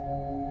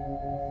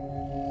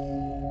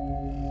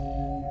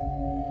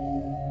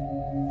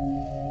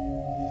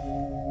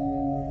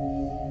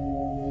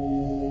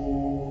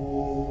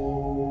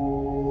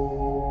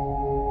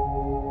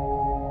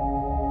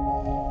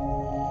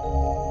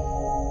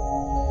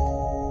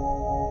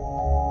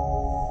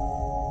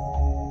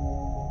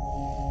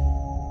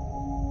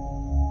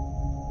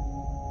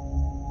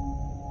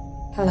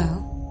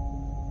Hello.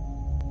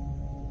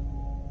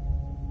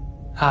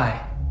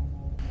 Hi.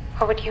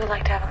 What would you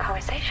like to have a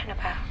conversation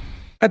about?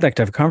 I'd like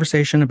to have a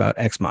conversation about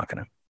Ex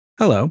Machina.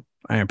 Hello,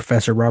 I am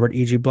Professor Robert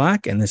E.G.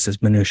 Black, and this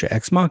is Minutia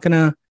Ex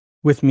Machina.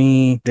 With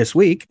me this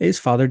week is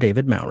Father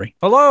David Mowry.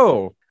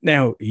 Hello.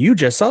 Now, you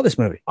just saw this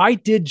movie. I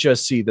did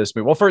just see this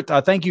movie. Well, first,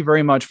 thank you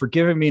very much for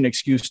giving me an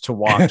excuse to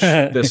watch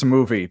this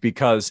movie,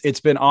 because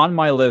it's been on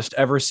my list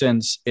ever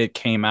since it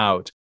came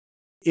out,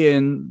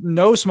 in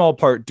no small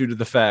part due to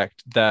the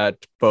fact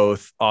that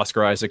both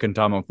Oscar Isaac and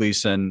Domhnall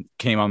Gleeson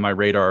came on my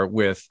radar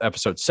with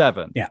episode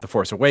 7, The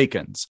Force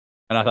Awakens.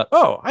 And I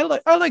thought,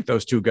 I like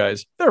those two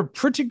guys. They're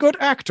pretty good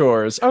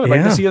actors. I would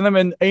like to see them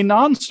in a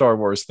non-Star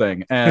Wars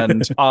thing.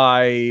 And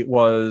I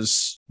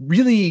was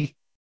really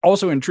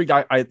also intrigued.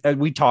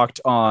 We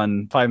talked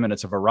on 5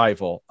 Minutes of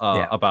Arrival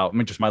about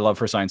just my love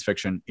for science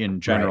fiction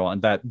in general,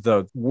 and that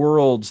the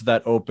worlds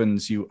that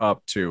opens you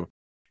up to,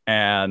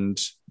 and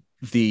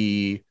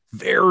the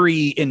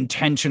very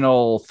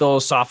intentional,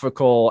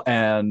 philosophical,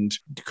 and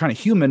kind of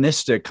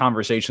humanistic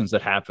conversations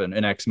that happen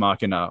in Ex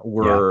Machina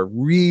were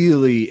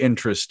really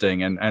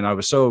interesting. And I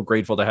was so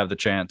grateful to have the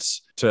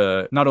chance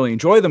to not only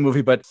enjoy the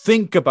movie, but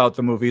think about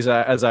the movies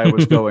as I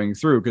was going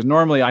through. Because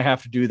normally I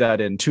have to do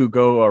that in 2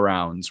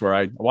 go-arounds, where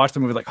I watch the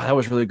movie like, oh, that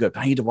was really good.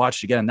 I need to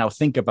watch it again and now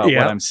think about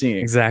what I'm seeing.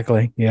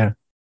 Exactly. Yeah.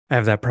 I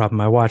have that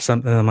problem. I watch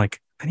something and I'm like,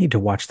 I need to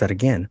watch that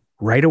again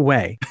right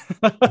away.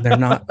 They're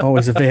not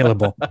always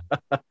available.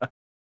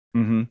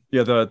 Mm-hmm.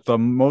 Yeah, the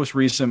most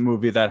recent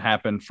movie that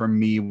happened for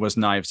me was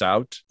Knives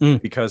Out,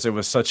 because it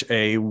was such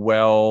a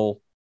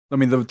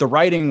the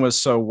writing was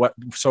so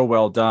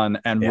well done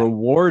and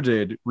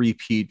rewarded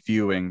repeat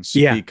viewings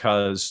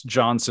because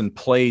Johnson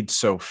played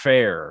so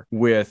fair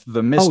with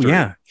the mystery. Oh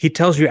yeah, he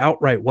tells you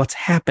outright what's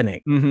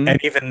happening, and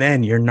even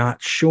then you're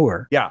not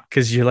sure. Yeah,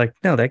 because you're like,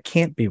 no, that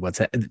can't be what's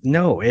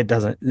no, it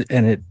doesn't,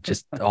 and it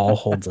just all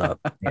holds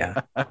up.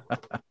 Yeah.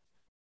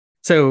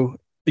 So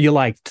you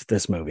liked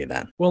this movie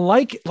then? Well,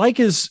 like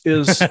is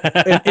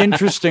an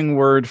interesting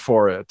word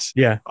for it.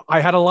 Yeah. I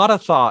had a lot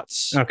of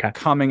thoughts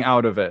coming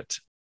out of it.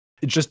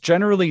 Just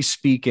generally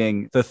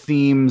speaking, the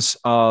themes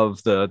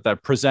of that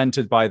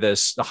presented by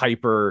this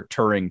hyper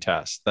Turing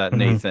test that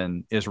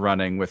Nathan is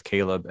running with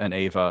Caleb and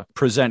Ava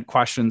present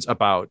questions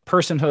about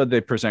personhood.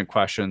 They present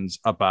questions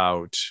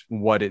about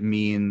what it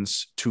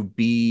means to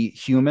be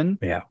human.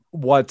 Yeah.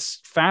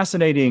 What's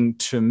fascinating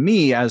to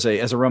me as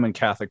a Roman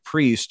Catholic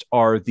priest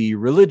are the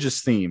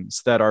religious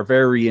themes that are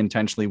very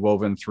intentionally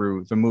woven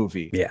through the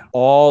movie. Yeah.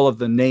 All of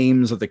the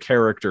names of the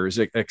characters,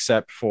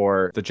 except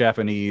for the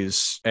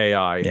Japanese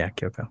AI,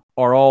 Kyoko,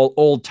 are all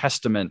Old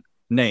Testament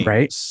names.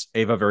 Right.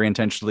 Ava very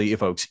intentionally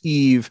evokes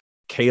Eve.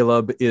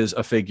 Caleb is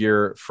a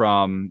figure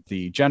from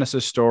the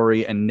Genesis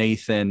story, and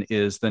Nathan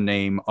is the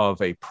name of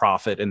a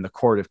prophet in the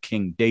court of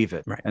King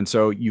David. Right. And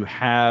so you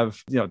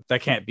have,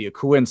 that can't be a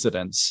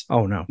coincidence.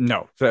 Oh, no.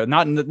 No,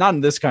 not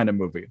in this kind of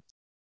movie.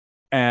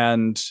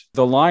 And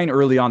the line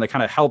early on that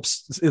kind of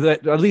helps,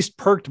 that at least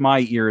perked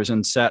my ears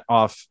and set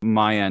off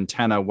my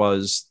antenna,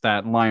 was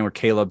that line where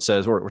Caleb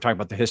says, we're talking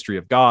about the history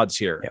of gods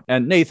here. Yep.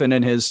 And Nathan,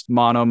 in his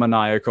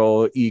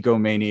monomaniacal,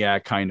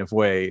 egomaniac kind of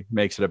way,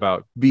 makes it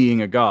about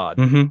being a god.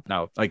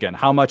 Now, again,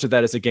 how much of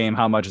that is a game?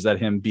 How much is that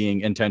him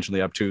being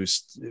intentionally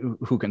obtuse?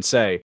 Who can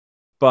say?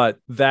 But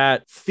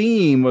that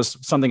theme was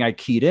something I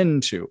keyed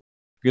into.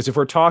 Because if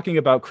we're talking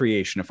about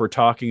creation, if we're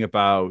talking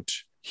about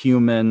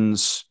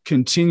humans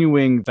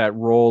continuing that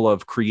role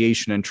of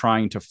creation and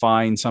trying to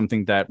find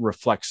something that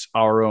reflects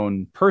our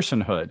own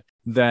personhood,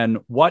 then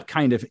what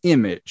kind of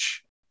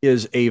image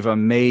is Ava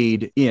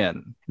made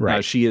in?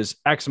 Right. She is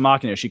ex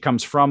machina. She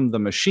comes from the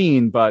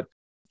machine, but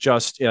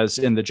just as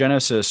in the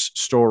Genesis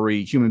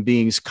story, human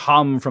beings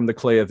come from the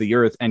clay of the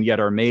earth and yet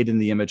are made in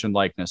the image and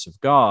likeness of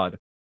God.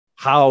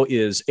 How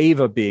is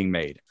Ava being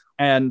made?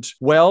 And,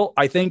 well,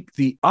 I think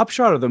the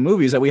upshot of the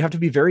movie is that we have to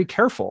be very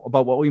careful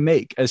about what we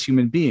make as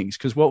human beings,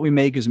 because what we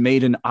make is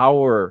made in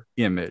our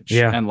image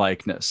and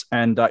likeness.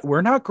 And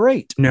we're not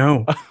great.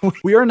 No,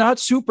 we are not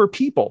super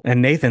people.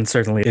 And Nathan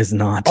certainly is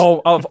not.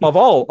 Oh, of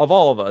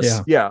all of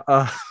us.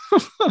 Yeah.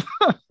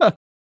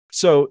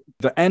 So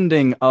the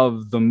ending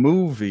of the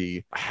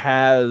movie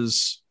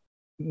has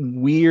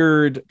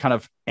weird kind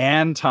of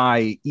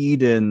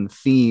anti-Eden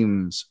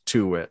themes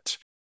to it,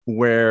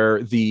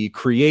 where the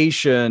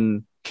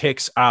creation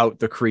kicks out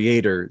the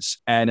creators,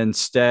 and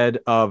instead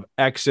of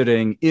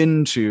exiting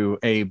into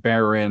a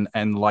barren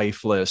and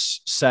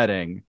lifeless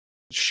setting,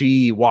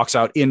 she walks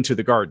out into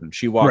the garden.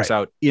 She walks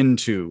out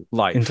into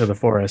life, into the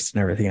forest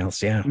and everything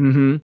else. Yeah.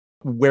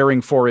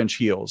 Wearing 4-inch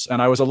heels.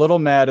 And I was a little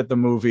mad at the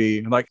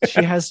movie. Like,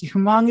 she has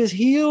humongous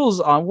heels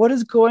on. What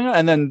is going on?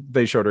 And then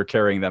they showed her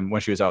carrying them when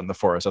she was out in the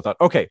forest. I thought,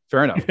 okay,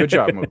 fair enough. Good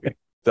job, movie.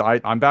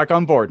 I'm back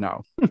on board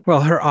now.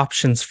 Well, her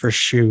options for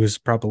shoes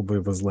probably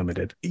was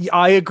limited.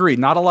 I agree.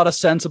 Not a lot of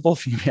sensible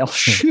female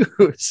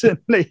shoes in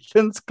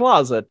Nathan's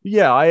closet.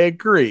 Yeah, I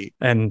agree.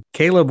 And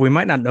Caleb, we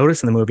might not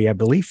notice in the movie, I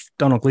believe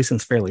Domhnall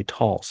Gleeson's fairly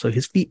tall, so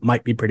his feet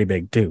might be pretty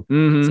big too.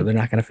 So they're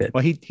not going to fit.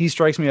 Well, he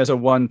strikes me as a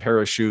one pair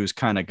of shoes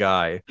kind of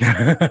guy.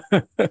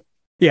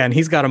 Yeah, and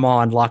he's got them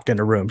all locked in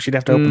a room. She'd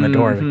have to open the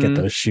door to get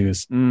those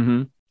shoes.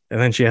 Mm-hmm. And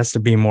then she has to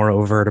be more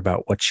overt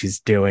about what she's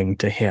doing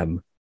to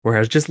him.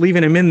 Whereas just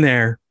leaving him in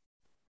there,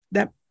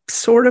 that's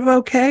sort of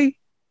okay.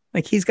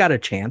 Like, he's got a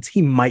chance.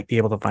 He might be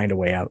able to find a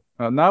way out.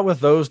 Not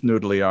with those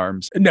noodly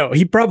arms. No,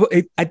 he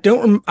probably,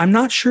 I'm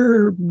not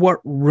sure what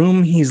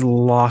room he's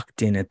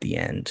locked in at the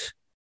end.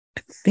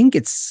 I think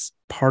it's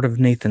part of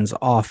Nathan's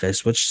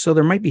office, so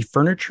there might be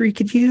furniture he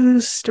could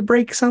use to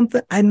break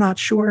something. I'm not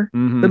sure.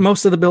 But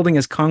most of the building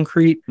is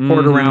concrete,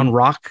 poured around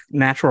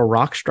natural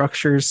rock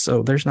structures.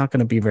 So there's not going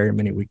to be very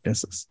many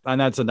weaknesses.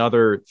 And that's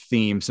another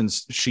theme,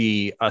 since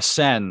she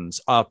ascends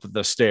up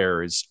the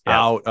stairs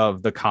out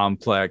of the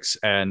complex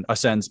and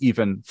ascends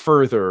even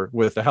further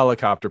with the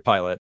helicopter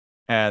pilot.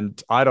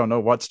 And I don't know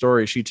what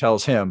story she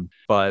tells him,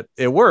 but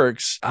it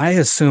works. I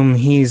assume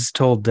he's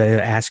told to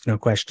ask no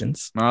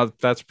questions.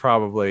 That's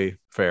probably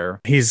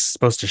fair. He's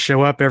supposed to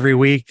show up every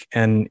week.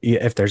 And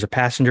if there's a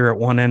passenger at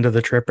one end of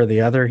the trip or the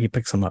other, he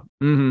picks them up.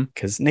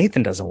 Because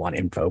Nathan doesn't want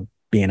info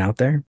being out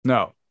there.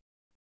 No.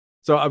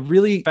 So a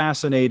really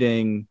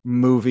fascinating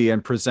movie,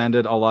 and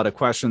presented a lot of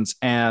questions.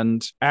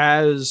 And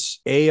as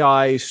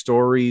AI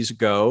stories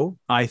go,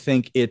 I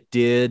think it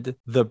did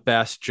the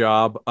best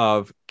job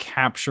of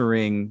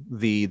capturing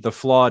the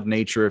flawed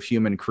nature of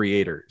human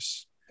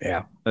creators.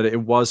 Yeah. That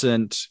it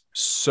wasn't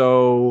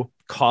so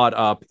caught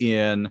up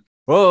in,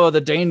 oh,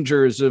 the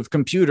dangers of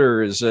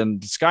computers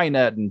and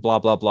Skynet and blah,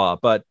 blah, blah.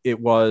 But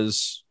it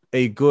was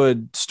a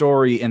good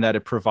story in that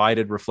it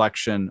provided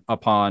reflection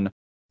upon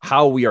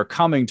how we are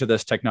coming to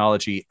this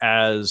technology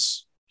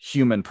as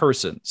human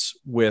persons,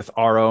 with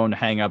our own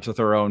hangups, with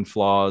our own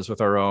flaws,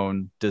 with our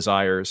own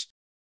desires.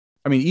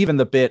 I mean, even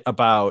the bit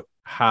about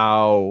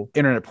how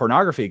internet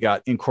pornography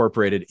got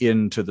incorporated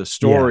into the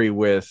story,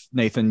 with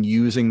Nathan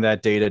using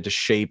that data to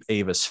shape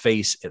Ava's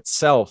face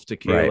itself to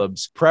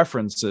Caleb's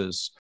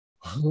preferences.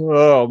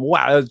 Oh,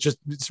 wow.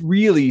 It's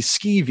really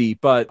skeevy,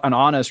 but an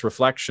honest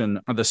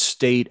reflection of the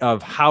state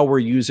of how we're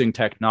using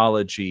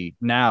technology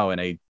now in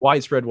a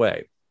widespread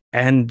way.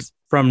 And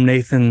from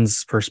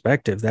Nathan's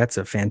perspective, that's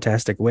a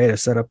fantastic way to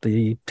set up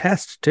the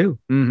test too.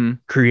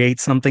 Create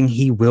something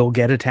he will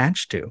get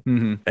attached to.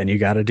 And you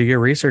got to do your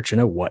research and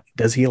know, what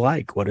does he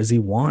like? What does he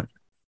want?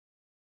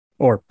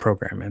 Or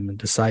program him and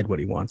decide what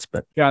he wants.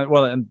 But yeah,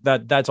 well, and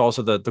that's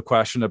also the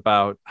question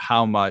about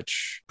how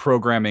much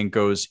programming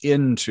goes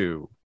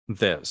into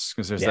this,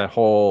 because there's that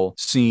whole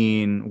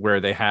scene where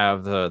they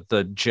have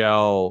the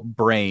gel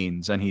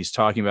brains, and he's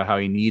talking about how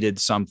he needed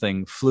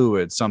something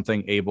fluid,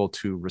 something able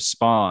to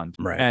respond.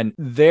 And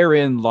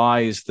therein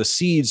lies the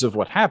seeds of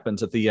what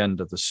happens at the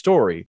end of the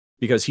story,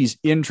 because he's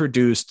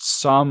introduced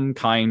some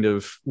kind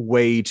of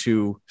way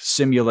to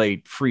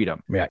simulate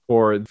freedom,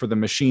 or for the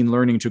machine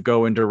learning to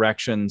go in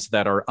directions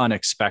that are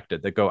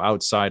unexpected, that go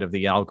outside of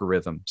the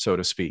algorithm, so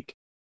to speak.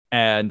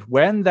 And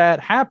when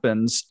that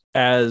happens,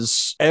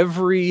 as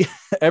every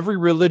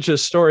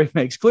religious story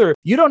makes clear,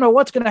 you don't know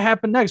what's going to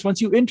happen next.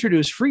 Once you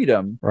introduce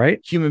freedom,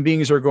 human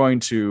beings are going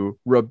to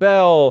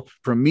rebel.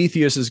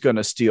 Prometheus is going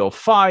to steal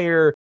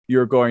fire.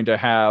 You're going to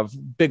have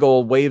big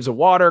old waves of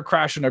water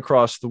crashing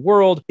across the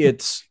world.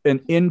 It's an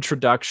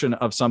introduction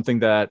of something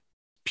that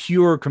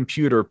pure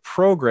computer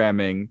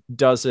programming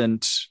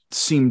doesn't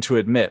seem to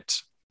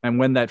admit. And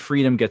when that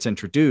freedom gets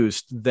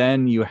introduced,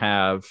 then you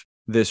have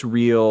this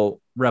real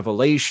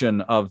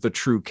revelation of the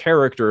true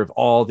character of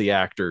all the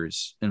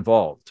actors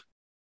involved.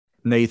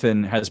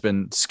 Nathan has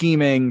been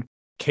scheming,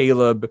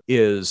 Caleb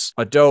is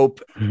a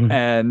dope,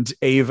 and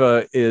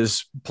Ava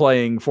is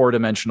playing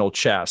four-dimensional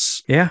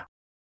chess. Yeah.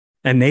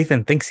 And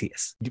Nathan thinks he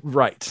is.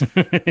 Right.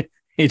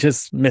 He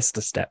just missed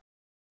a step.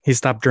 He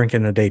stopped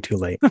drinking a day too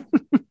late.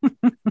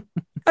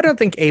 I don't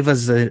think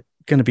Ava's going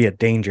to be a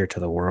danger to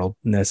the world.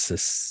 Not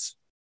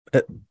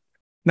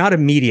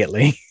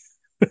immediately.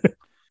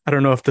 I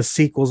don't know if the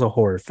sequel's a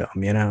horror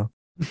film, you know?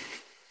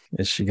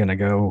 Is she going to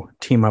go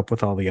team up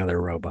with all the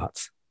other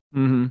robots?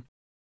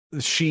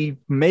 She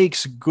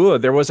makes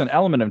good. There was an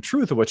element of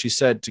truth of what she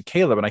said to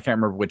Caleb, and I can't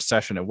remember which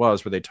session it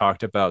was, where they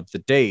talked about the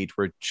date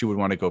where she would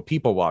want to go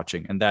people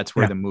watching. And that's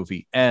where the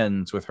movie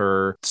ends, with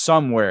her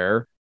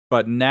somewhere.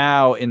 But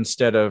now,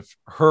 instead of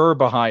her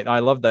behind, I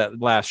love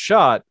that last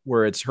shot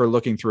where it's her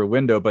looking through a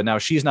window, but now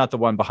she's not the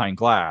one behind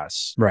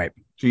glass. Right.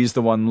 She's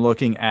the one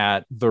looking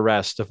at the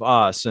rest of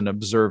us and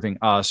observing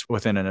us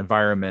within an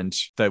environment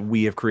that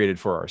we have created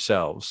for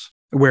ourselves,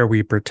 where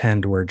we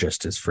pretend we're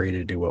just as free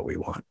to do what we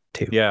want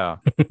to. Yeah.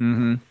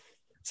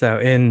 So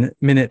in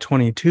minute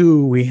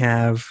 22, we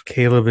have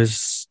Caleb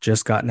has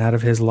just gotten out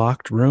of his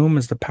locked room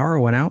as the power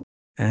went out,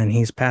 and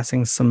he's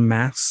passing some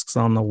masks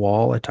on the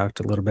wall. I talked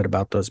a little bit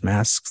about those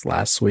masks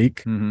last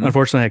week.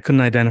 Unfortunately, I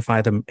couldn't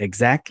identify them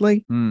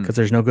exactly because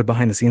there's no good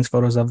behind the scenes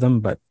photos of them,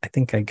 but I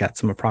think I got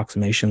some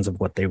approximations of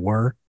what they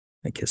were,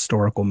 like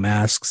historical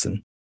masks.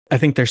 And I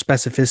think their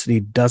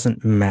specificity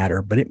doesn't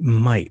matter, but it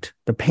might.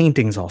 The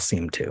paintings all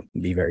seem to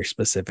be very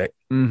specific.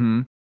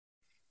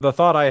 The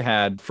thought I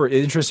had, for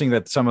interesting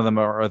that some of them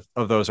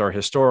of those are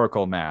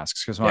historical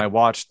masks, because when I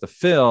watched the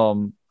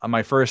film,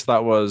 my first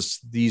thought was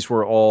these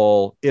were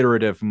all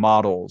iterative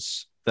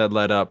models that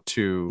led up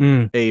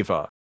to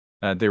Ava.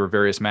 There were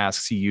various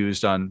masks he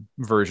used on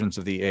versions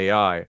of the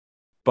AI.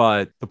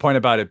 But the point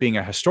about it being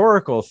a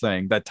historical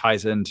thing that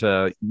ties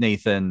into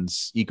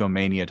Nathan's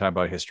egomania, talking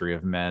about history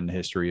of men,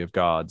 history of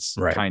gods,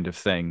 kind of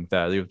thing,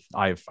 that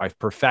I've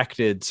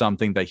perfected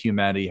something that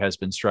humanity has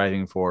been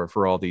striving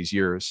for all these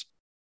years.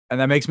 And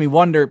that makes me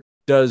wonder,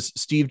 does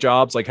Steve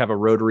Jobs like have a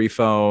rotary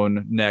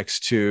phone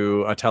next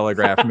to a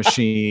telegraph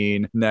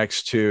machine,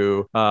 next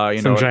to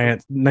some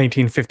giant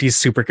 1950s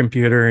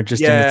supercomputer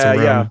just in its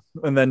room? Yeah.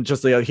 And then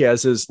just he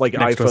has his like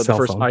iPhone, the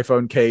first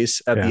iPhone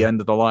case at the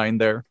end of the line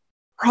there.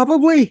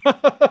 Probably.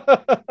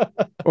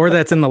 Or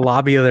that's in the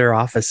lobby of their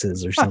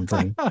offices or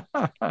something.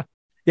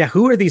 Yeah,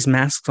 who are these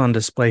masks on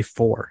display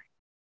for?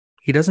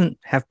 He doesn't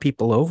have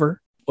people over.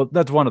 Well,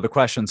 that's one of the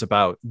questions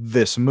about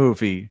this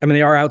movie. I mean,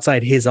 they are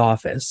outside his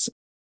office.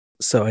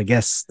 So I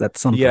guess that's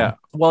something. Yeah.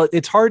 Well,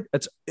 it's hard.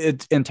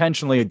 It's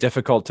intentionally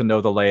difficult to know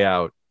the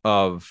layout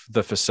of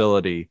the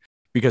facility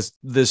because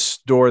this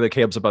door that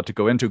Caleb's about to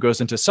go into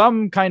goes into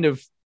some kind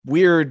of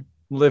weird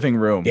living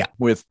room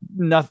with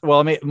nothing.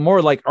 Well, I mean,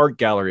 more like art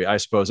gallery, I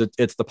suppose.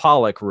 It's the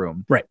Pollock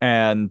room. Right.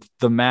 And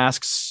the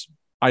masks,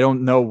 I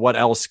don't know what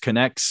else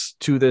connects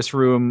to this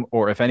room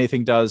or if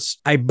anything does.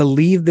 I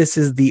believe this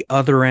is the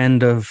other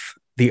end of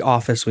the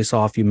office we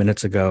saw a few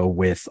minutes ago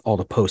with all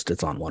the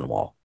Post-its on one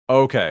wall.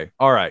 Okay.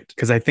 All right.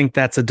 Because I think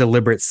that's a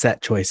deliberate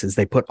set choices.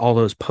 They put all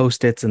those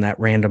Post-its in that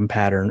random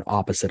pattern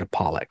opposite of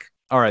Pollock.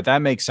 All right.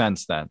 That makes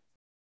sense then.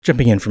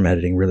 Jumping in from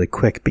editing really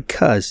quick,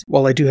 because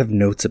while I do have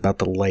notes about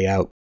the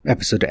layout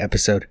episode to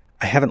episode,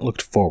 I haven't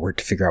looked forward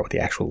to figure out what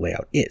the actual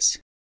layout is.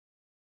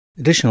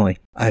 Additionally,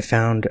 I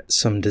found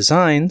some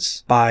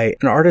designs by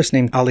an artist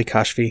named Ali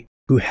Kashfi,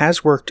 who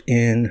has worked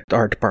in the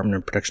art department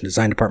and production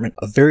design department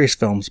of various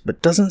films,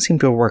 but doesn't seem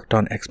to have worked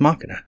on Ex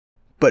Machina,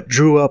 but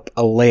drew up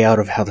a layout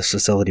of how the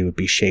facility would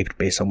be shaped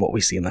based on what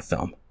we see in the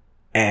film.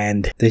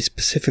 And they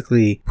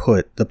specifically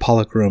put the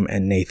Pollock room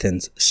and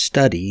Nathan's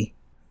study,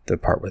 the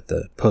part with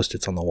the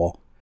Post-its on the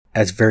wall,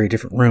 as very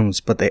different rooms,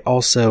 but they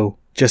also,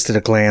 just at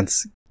a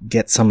glance,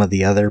 get some of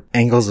the other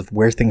angles of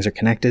where things are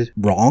connected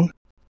wrong.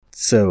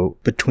 So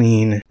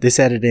between this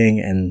editing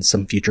and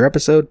some future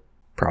episode,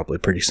 probably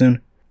pretty soon,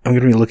 I'm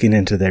going to be looking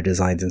into their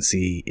designs and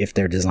see if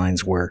their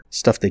designs were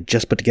stuff they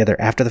just put together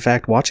after the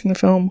fact watching the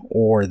film,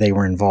 or they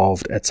were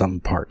involved at some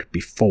part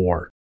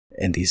before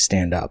and these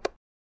stand up.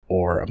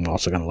 Or I'm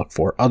also going to look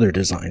for other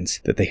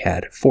designs that they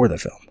had for the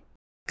film,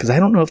 because I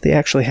don't know if they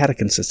actually had a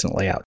consistent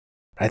layout.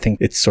 I think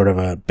it's sort of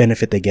a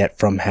benefit they get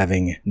from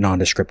having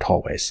nondescript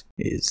hallways,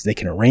 is they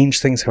can arrange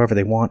things however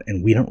they want,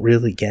 and we don't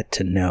really get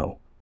to know.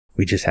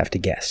 We just have to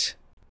guess.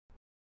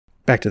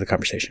 Back to the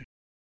conversation.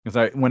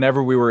 Because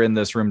whenever we were in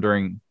this room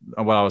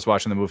when I was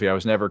watching the movie, I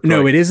was never...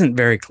 No, it isn't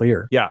very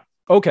clear. Yeah.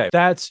 Okay.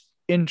 That's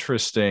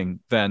interesting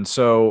then.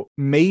 So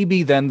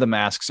maybe then the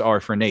masks are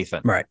for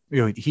Nathan. Right.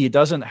 He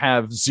doesn't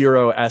have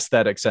zero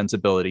aesthetic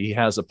sensibility. He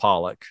has a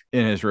Pollock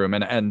in his room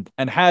and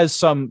has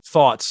some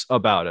thoughts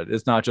about it.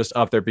 It's not just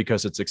up there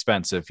because it's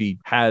expensive. He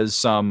has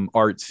some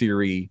art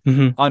theory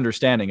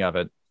understanding of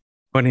it.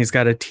 When he's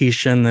got a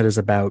Titian that is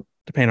about,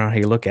 depending on how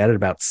you look at it,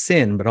 about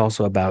sin, but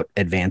also about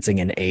advancing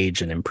in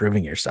age and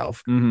improving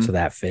yourself. So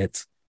that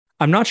fits.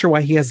 I'm not sure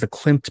why he has the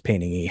Klimt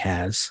painting he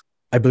has.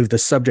 I believe the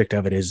subject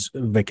of it is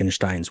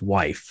Wittgenstein's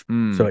wife.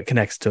 So it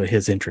connects to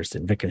his interest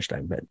in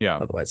Wittgenstein, but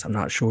otherwise I'm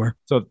not sure.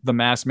 So the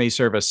mask may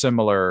serve a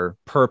similar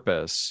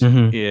purpose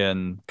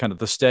in kind of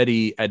the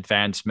steady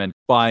advancement,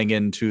 buying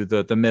into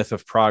the myth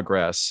of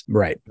progress.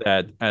 Right.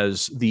 That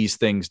as these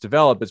things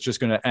develop, it's just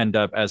going to end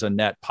up as a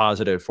net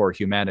positive for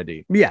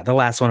humanity. Yeah. The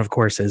last one, of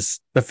course, is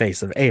the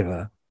face of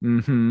Ava.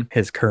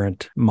 His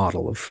current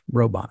model of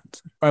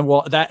robots.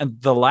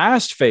 And the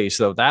last face,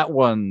 though, that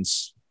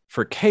one's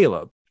for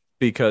Caleb,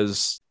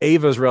 because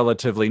Ava's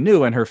relatively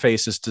new and her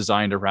face is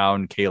designed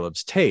around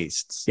Caleb's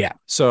tastes. Yeah.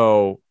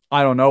 So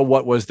I don't know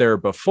what was there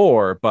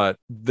before, but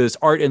this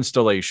art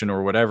installation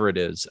or whatever it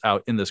is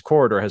out in this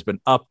corridor has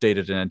been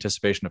updated in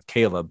anticipation of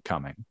Caleb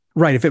coming.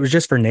 Right. If it was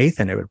just for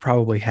Nathan, it would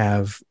probably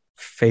have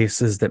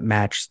faces that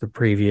match the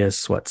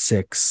previous,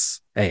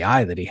 6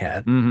 AI that he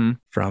had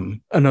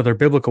from another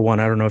biblical one.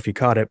 I don't know if you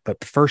caught it,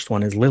 but the first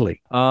one is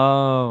Lily.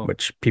 Oh.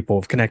 Which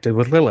people have connected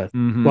with Lilith.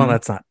 Well,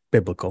 that's not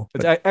biblical.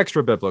 It's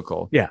extra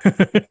biblical. Yeah.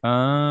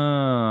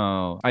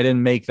 Oh, I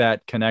didn't make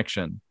that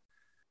connection.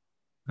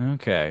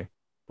 Okay.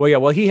 Well, yeah.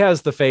 Well, he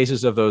has the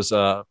faces of those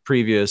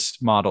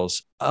previous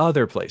models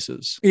other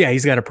places. Yeah,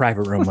 he's got a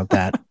private room with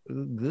that.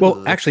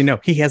 Well, actually, no.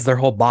 He has their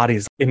whole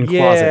bodies in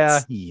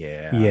closets.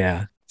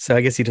 Yeah. So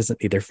I guess he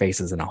doesn't need their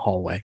faces in a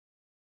hallway.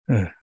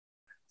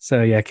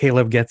 So yeah,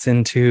 Caleb gets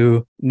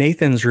into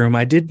Nathan's room.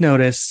 I did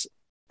notice,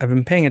 I've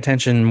been paying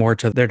attention more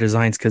to their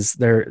designs because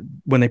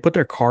when they put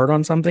their card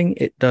on something,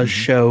 it does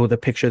show the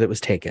picture that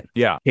was taken.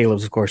 Yeah.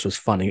 Caleb's, of course, was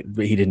funny,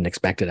 but he didn't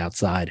expect it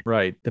outside.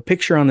 Right. The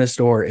picture on this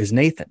door is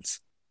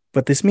Nathan's.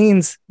 But this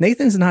means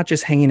Nathan's not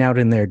just hanging out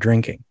in there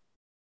drinking.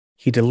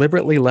 He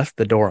deliberately left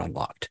the door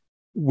unlocked,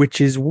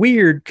 which is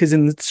weird because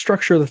in the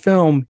structure of the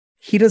film,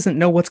 he doesn't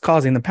know what's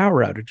causing the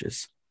power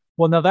outages.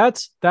 Well, now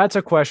that's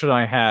a question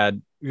I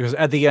had because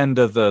at the end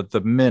of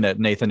the minute,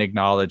 Nathan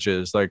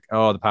acknowledges like,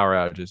 oh, the power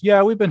outages.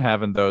 Yeah, we've been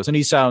having those. And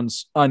he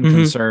sounds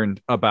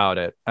unconcerned about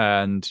it.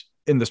 And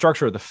in the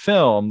structure of the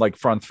film, like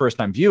from first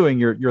time viewing,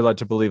 you're led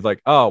to believe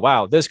like, oh,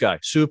 wow, this guy,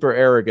 super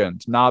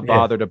arrogant, not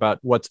bothered about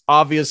what's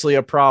obviously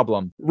a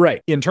problem.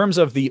 Right. In terms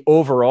of the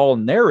overall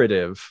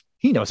narrative,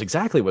 he knows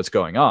exactly what's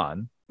going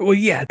on. Well,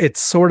 yeah,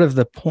 it's sort of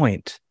the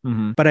point,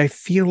 but I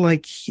feel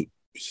like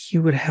he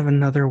would have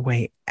another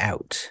way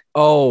out.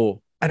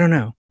 Oh, I don't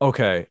know.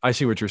 Okay, I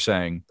see what you're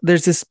saying.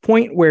 There's this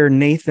point where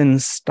Nathan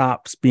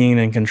stops being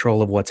in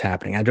control of what's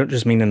happening. I don't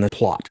just mean in the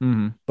plot,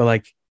 but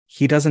like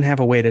he doesn't have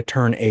a way to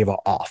turn Ava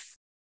off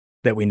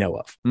that we know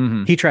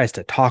of. He tries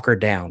to talk her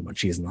down when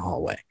she's in the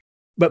hallway.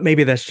 But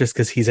maybe that's just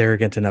because he's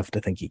arrogant enough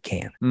to think he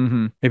can.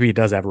 Maybe he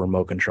does have a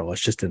remote control.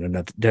 It's just in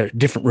another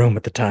different room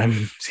at the time.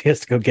 So he has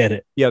to go get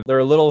it. Yeah, there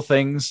are little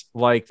things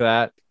like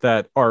that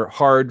that are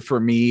hard for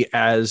me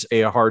as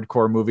a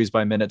hardcore movies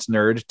by minutes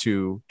nerd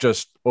to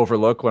just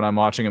overlook when I'm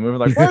watching a movie.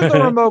 Like, where's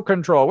the remote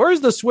control? Where's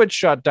the switch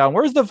shutdown?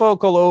 Where's the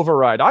vocal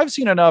override? I've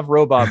seen enough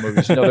robot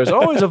movies. You know, there's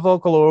always a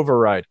vocal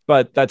override,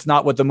 but that's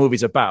not what the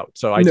movie's about.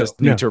 So I just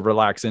need to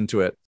relax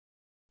into it.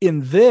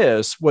 In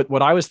this,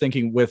 what I was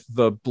thinking with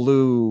the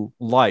blue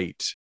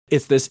light,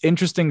 it's this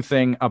interesting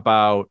thing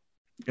about,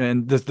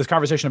 and this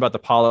conversation about the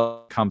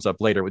Pollock comes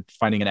up later with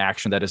finding an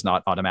action that is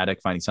not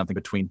automatic, finding something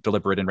between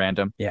deliberate and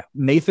random. Yeah.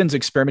 Nathan's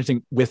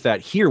experimenting with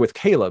that here with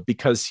Caleb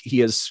because he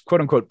has, quote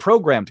unquote,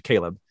 programmed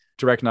Caleb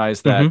to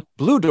recognize that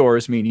blue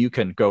doors mean you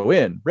can go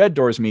in, red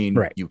doors mean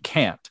you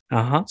can't.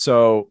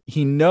 So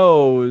he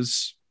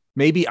knows...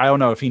 Maybe, I don't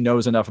know if he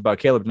knows enough about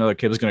Caleb to know that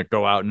Caleb's going to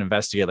go out and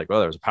investigate, like, well,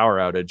 there was a power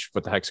outage.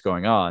 What the heck's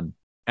going on?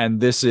 And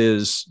this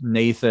is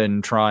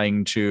Nathan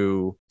trying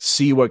to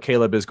see what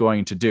Caleb is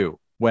going to do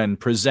when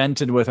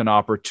presented with an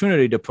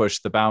opportunity to push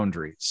the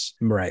boundaries.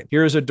 Right.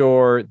 Here's a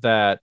door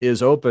that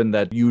is open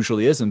that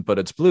usually isn't, but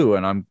it's blue,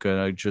 and I'm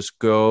going to just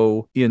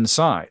go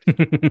inside.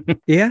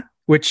 Yeah.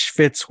 Which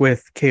fits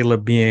with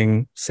Caleb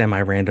being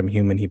semi-random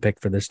human he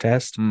picked for this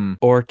test,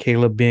 or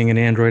Caleb being an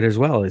android as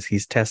well, as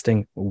he's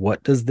testing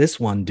what does this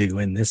one do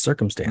in this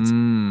circumstance.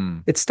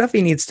 It's stuff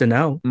he needs to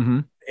know.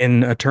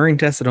 In a Turing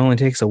test that only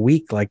takes a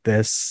week like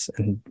this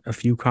and a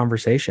few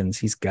conversations,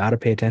 he's got to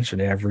pay attention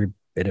to every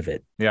bit of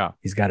it. Yeah.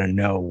 He's got to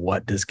know,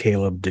 what does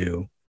Caleb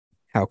do?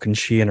 How can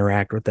she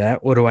interact with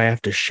that? What do I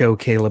have to show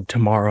Caleb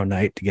tomorrow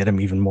night to get him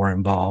even more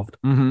involved?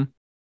 And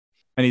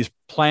he's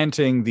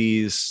planting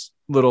these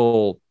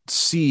little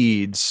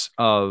seeds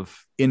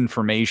of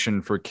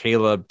information for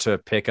Caleb to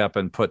pick up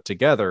and put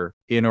together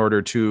in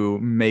order to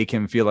make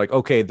him feel like,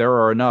 okay, there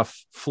are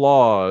enough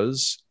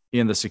flaws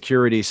in the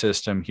security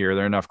system here.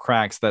 There are enough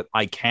cracks that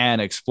I can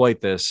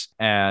exploit this.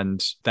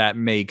 And that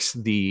makes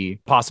the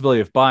possibility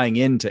of buying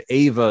into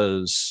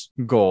Ava's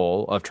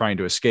goal of trying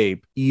to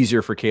escape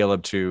easier for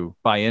Caleb to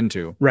buy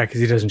into. Right.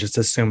 Because he doesn't just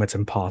assume it's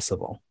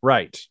impossible.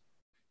 Right.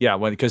 Yeah,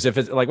 because if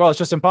it's like, well, it's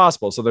just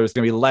impossible. So there's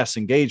going to be less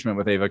engagement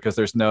with Ava because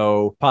there's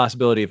no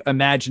possibility of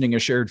imagining a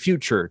shared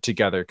future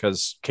together,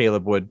 because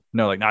Caleb would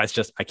know, like, no, it's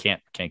just, I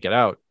can't get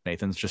out.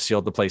 Nathan's just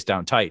sealed the place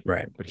down tight.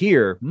 Right. But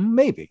here,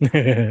 maybe,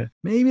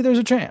 maybe there's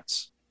a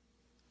chance.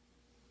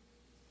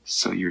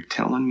 So you're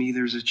telling me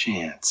there's a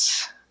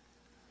chance?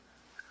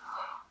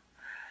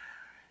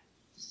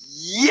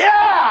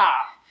 Yeah!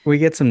 We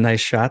get some nice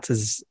shots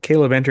as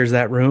Caleb enters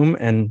that room,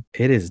 and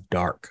it is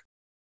dark.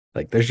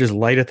 Like, there's just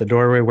light at the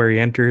doorway where he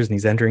enters, and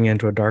he's entering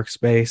into a dark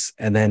space.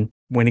 And then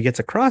when he gets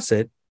across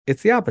it,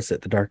 it's the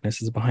opposite. The darkness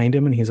is behind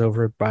him, and he's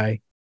over by...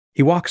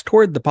 He walks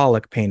toward the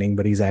Pollock painting,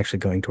 but he's actually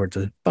going towards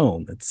a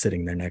phone that's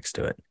sitting there next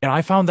to it. And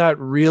I found that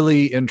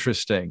really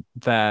interesting,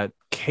 that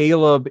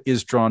Caleb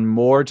is drawn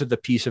more to the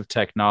piece of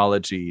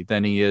technology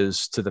than he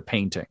is to the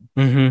painting.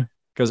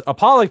 Because a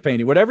Pollock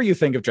painting, whatever you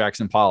think of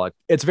Jackson Pollock,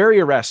 it's very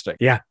arresting.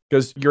 Yeah.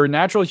 Because your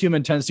natural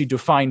human tendency to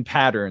find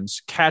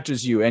patterns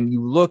catches you, and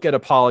you look at a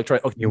Pollock, try,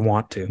 okay, you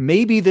want to.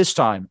 Maybe this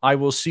time I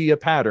will see a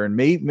pattern.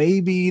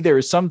 Maybe there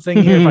is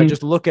something here if I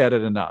just look at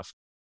it enough.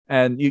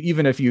 And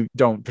even if you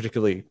don't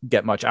particularly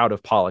get much out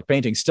of Pollock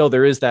painting, still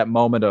there is that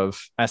moment of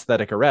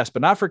aesthetic arrest,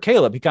 but not for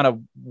Caleb. He kind of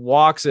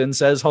walks in,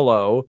 says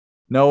hello.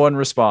 No one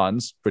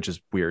responds, which is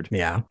weird.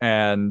 Yeah.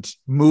 And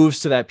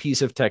moves to that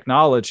piece of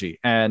technology.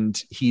 And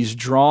he's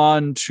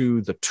drawn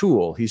to the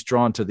tool. He's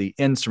drawn to the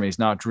instrument. He's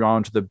not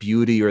drawn to the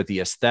beauty or the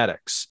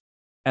aesthetics.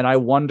 And I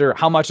wonder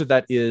how much of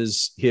that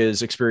is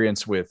his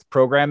experience with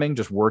programming,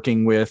 just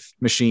working with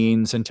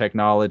machines and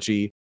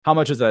technology. How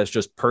much of that is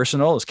just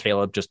personal? Is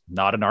Caleb just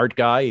not an art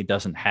guy? He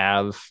doesn't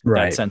have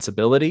that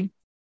sensibility.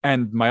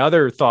 And my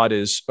other thought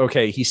is,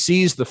 okay, he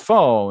sees the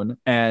phone,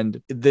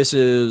 and this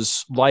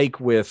is like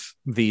with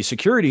the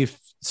security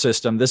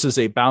system, this is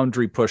a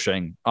boundary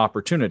pushing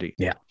opportunity.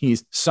 Yeah.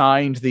 He's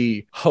signed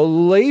the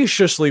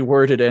hellaciously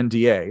worded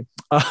NDA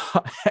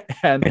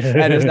and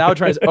is now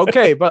trying to,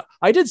 okay, but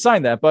I did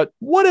sign that, but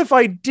what if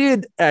I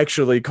did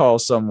actually call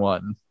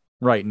someone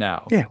right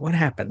now? Yeah. What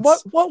happens?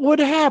 What would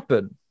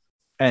happen?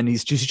 And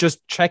he's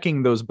just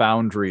checking those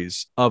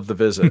boundaries of the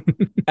visit.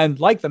 And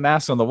like the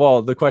mask on the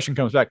wall, the question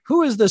comes back,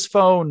 who is this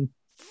phone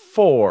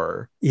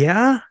for?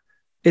 Yeah.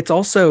 It's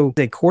also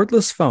a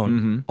cordless phone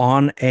Mhm.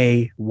 on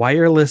a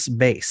wireless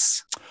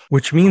base,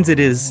 which means it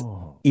is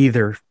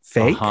either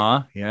fake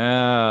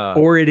Yeah.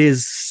 or it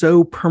is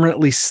so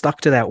permanently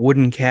stuck to that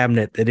wooden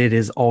cabinet that it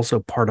is also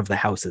part of the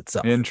house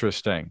itself.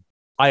 Interesting.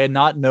 I had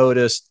not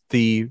noticed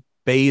the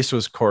base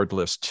was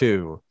cordless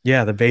too.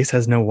 Yeah, the base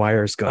has no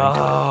wires going to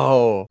it.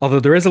 Oh. Although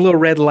there is a little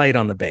red light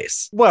on the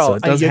base. Well, so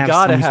it does you have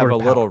got to some have sort a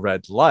of little power.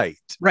 red light.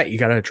 Right, you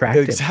got to attract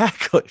it.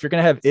 Exactly. If you're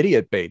going to have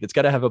idiot bait, it's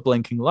got to have a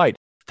blinking light.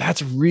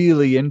 That's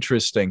really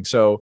interesting.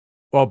 So,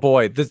 well,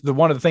 boy,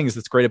 one of the things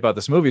that's great about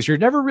this movie is you're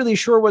never really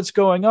sure what's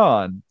going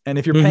on. And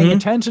if you're paying Mhm.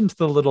 attention to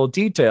the little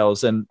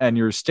details and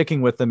you're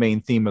sticking with the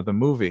main theme of the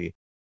movie,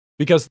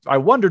 because I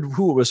wondered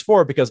who it was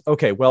for, because,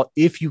 okay, well,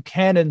 if you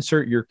can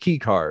insert your key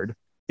card,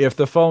 if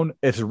the phone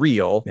is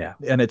real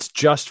and it's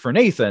just for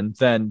Nathan,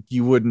 then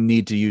you wouldn't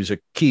need to use a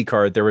key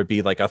card. There would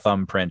be like a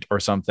thumbprint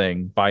or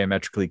something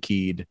biometrically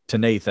keyed to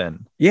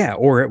Nathan. Yeah,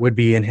 or it would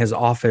be in his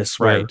office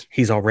where Right.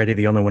 he's already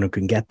the only one who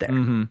can get there.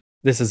 Mm-hmm.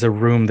 This is a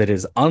room that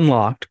is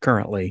unlocked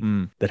currently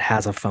Mm. that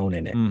has a phone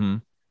in it. Mm-hmm.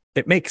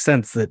 It makes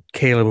sense that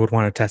Caleb would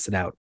want to test it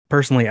out.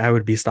 Personally, I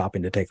would be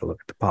stopping to take a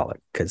look at the Pollock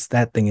because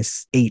that thing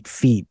is 8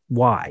 feet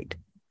wide,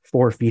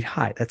 4 feet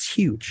high. That's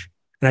huge.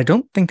 And I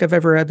don't think I've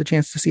ever had the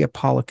chance to see a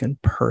Pollock in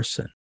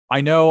person. I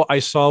know I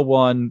saw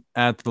one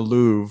at the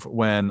Louvre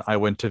when I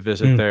went to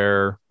visit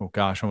there. Oh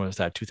gosh, when was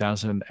that?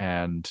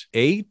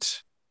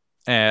 2008.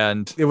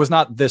 And it was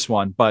not this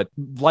one, but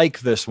like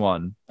this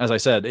one, as I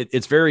said,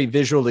 it's very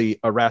visually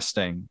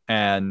arresting.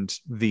 And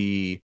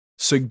the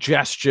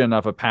suggestion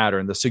of a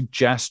pattern, the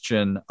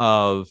suggestion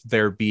of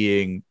there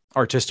being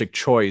artistic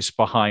choice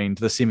behind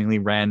the seemingly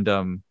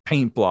random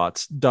paint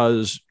blots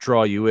does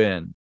draw you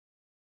in.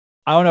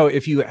 I don't know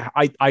if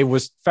I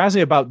was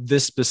fascinated about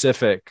this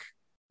specific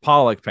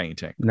Pollock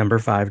painting. Number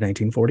 5,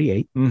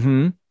 1948.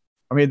 Mm-hmm.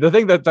 I mean, the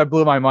thing that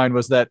blew my mind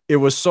was that it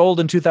was sold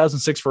in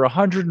 2006 for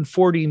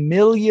 $140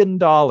 million.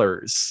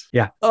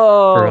 Yeah.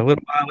 Oh. For a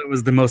little while, it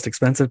was the most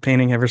expensive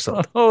painting ever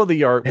sold. Oh,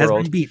 the art It has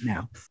world. been beat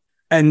now.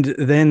 And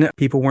then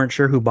people weren't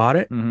sure who bought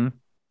it,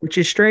 which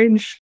is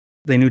strange.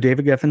 They knew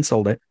David Geffen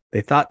sold it.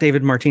 They thought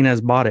David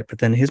Martinez bought it, but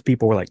then his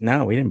people were like,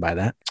 no, we didn't buy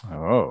that.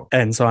 Oh.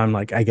 And so I'm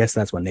like, I guess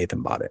that's when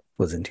Nathan bought it,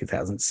 was in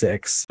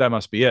 2006. That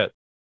must be it.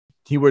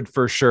 He would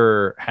for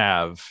sure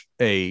have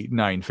a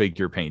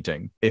 9-figure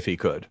painting if he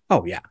could.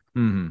 Oh, yeah.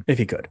 Mm-hmm. If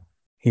he could,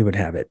 he would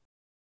have it.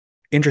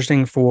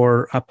 Interesting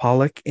for a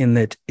Pollock in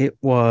that it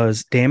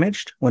was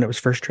damaged when it was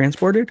first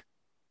transported.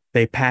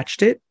 They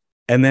patched it.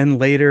 And then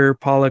later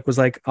Pollock was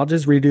like, I'll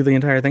just redo the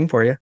entire thing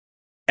for you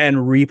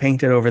and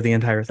repaint it over the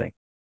entire thing.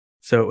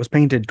 So it was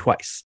painted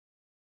twice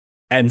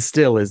and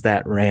still is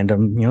that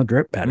random,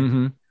 drip pattern.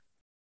 Mm-hmm.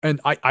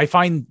 And I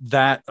find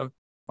that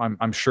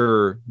I'm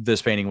sure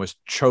this painting was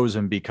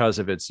chosen because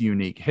of its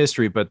unique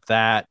history, but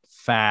that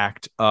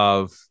fact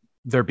of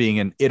there being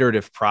an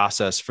iterative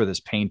process for this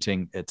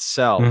painting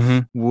itself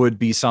would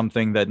be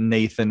something that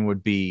Nathan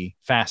would be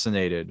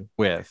fascinated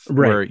with,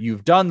 where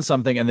you've done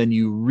something and then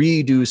you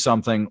redo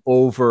something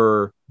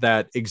over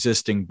that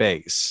existing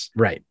base.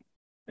 Right.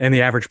 And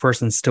the average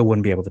person still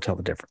wouldn't be able to tell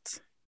the difference.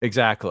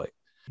 Exactly.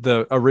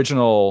 The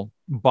original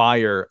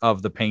buyer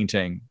of the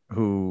painting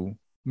who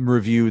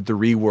reviewed the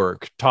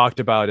rework talked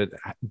about it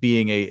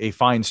being a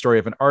fine story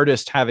of an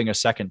artist having a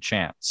second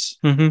chance.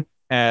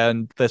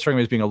 And that struck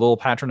me as being a little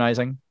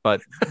patronizing,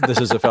 but this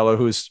is a fellow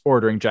who's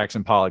ordering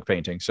Jackson Pollock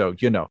painting. So,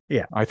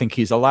 yeah, I think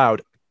he's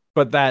allowed.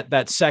 But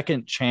that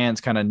second chance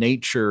kind of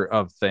nature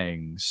of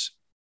things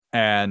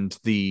and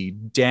the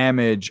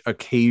damage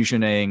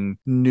occasioning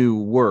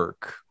new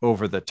work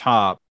over the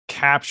top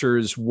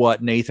captures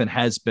what Nathan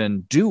has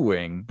been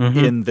doing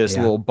in this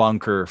little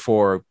bunker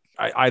for,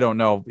 I don't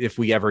know if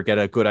we ever get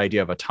a good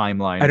idea of a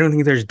timeline. I don't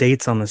think there's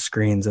dates on the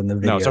screens in the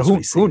videos. No,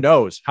 so who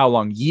knows how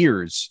long,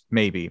 years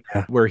maybe,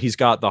 where he's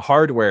got the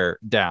hardware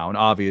down,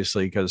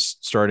 obviously, because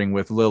starting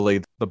with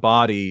Lily, the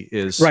body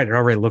is right. It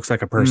already looks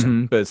like a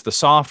person, but it's the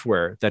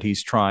software that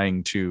he's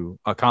trying to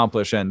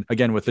accomplish. And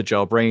again, with the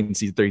gel brains,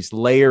 he's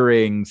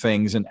layering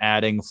things and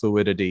adding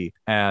fluidity,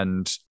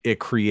 and it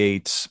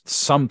creates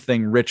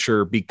something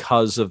richer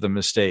because of the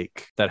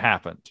mistake that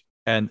happened.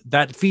 And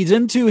that feeds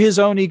into his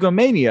own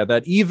egomania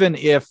that even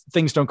if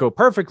things don't go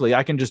perfectly,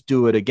 I can just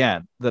do it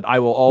again, that I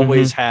will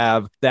always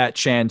have that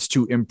chance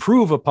to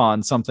improve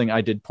upon something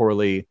I did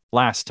poorly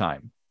last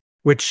time.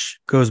 Which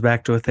goes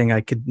back to a thing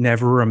I could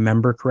never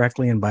remember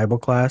correctly in Bible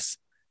class,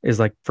 is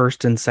like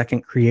first and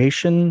second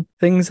creation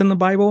things in the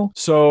Bible.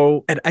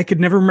 So, and I could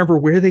never remember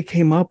where they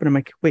came up. And I'm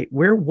like, wait,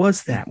 where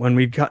was that? When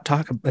we got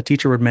a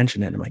teacher would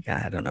mention it. I'm like,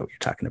 I don't know what you're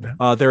talking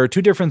about. There are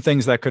two different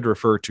things that could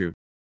refer to.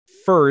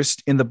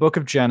 First, in the book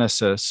of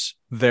Genesis,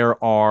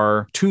 there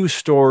are 2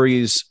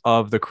 stories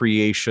of the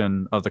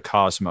creation of the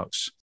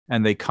cosmos,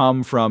 and they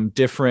come from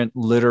different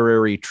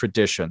literary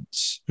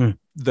traditions.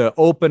 The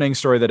opening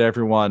story that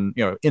everyone,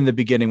 in the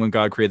beginning when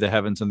God created the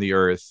heavens and the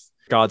earth,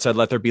 God said,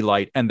 let there be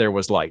light, and there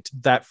was light.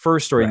 That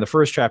first story in the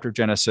first chapter of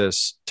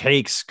Genesis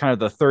takes kind of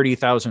the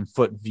 30,000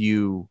 foot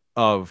view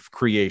of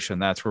creation.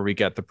 That's where we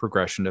get the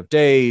progression of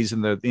days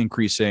and the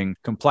increasing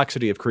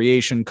complexity of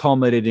creation,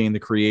 culminating in the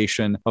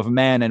creation of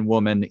man and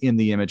woman in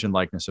the image and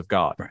likeness of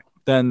God. Right.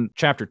 Then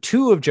chapter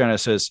 2 of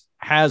Genesis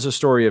has a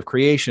story of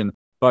creation,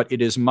 but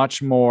it is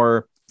much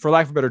more, for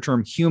lack of a better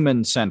term,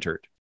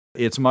 human-centered.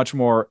 It's much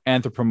more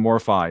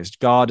anthropomorphized.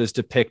 God is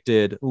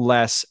depicted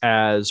less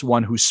as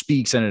one who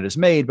speaks and it is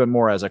made, but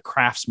more as a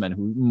craftsman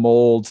who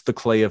molds the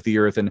clay of the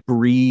earth and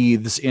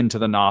breathes into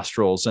the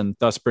nostrils and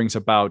thus brings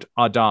about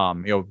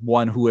Adam,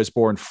 one who is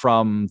born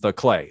from the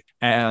clay.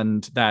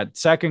 And that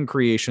second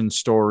creation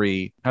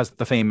story has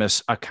the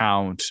famous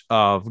account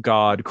of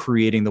God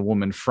creating the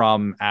woman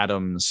from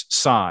Adam's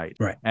side.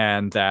 Right.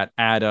 And that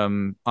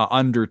Adam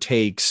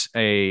undertakes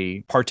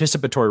a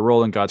participatory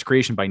role in God's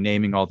creation by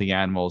naming all the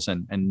animals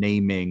and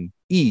naming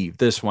Eve,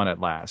 this one at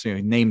last. He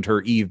named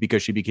her Eve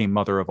because she became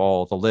mother of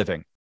all the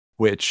living,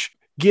 which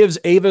gives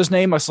Ava's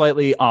name a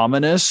slightly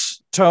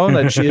ominous tone,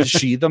 that is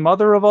she the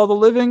mother of all the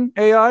living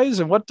AIs?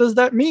 And what does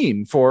that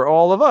mean for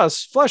all of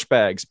us flesh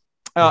bags?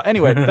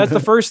 Anyway, that's the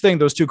first thing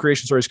those two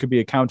creation stories could be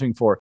accounting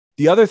for.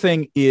 The other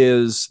thing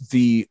is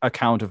the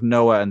account of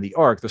Noah and the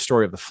ark, the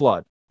story of the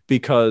flood.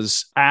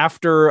 Because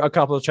after a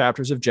couple of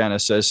chapters of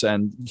Genesis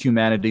and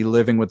humanity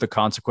living with the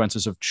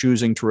consequences of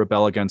choosing to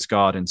rebel against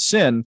God and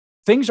sin,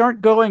 things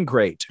aren't going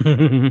great.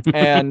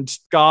 And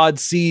God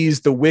sees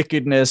the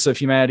wickedness of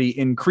humanity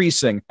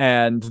increasing.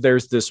 And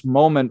there's this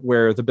moment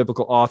where the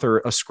biblical author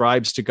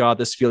ascribes to God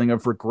this feeling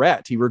of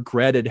regret. He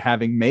regretted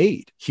having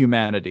made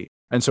humanity.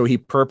 And so he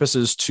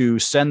purposes to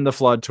send the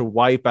flood to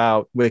wipe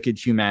out wicked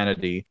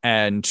humanity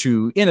and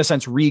to, in a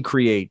sense,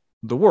 recreate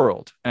the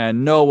world.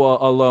 And Noah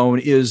alone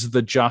is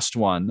the just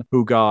one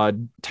who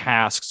God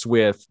tasks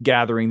with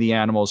gathering the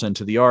animals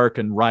into the ark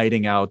and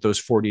riding out those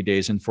 40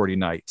 days and 40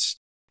 nights.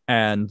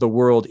 And the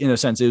world, in a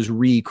sense, is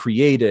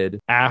recreated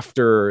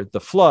after the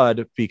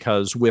flood,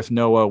 because with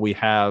Noah, we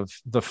have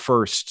we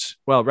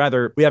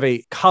have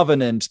a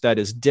covenant that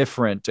is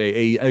different,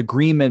 a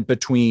agreement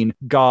between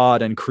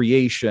God and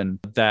creation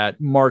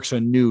that marks a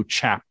new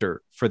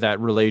chapter for that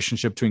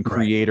relationship between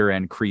creator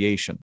and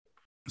creation.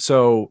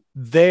 So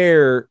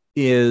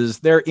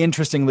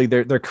interestingly,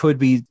 there could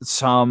be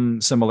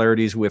some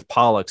similarities with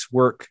Pollock's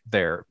work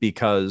there,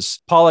 because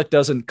Pollock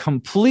doesn't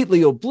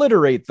completely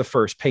obliterate the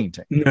first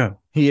painting. No.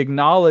 He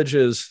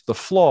acknowledges the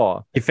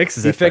flaw. He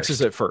fixes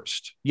it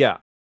first. Yeah.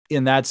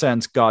 In that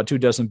sense, God too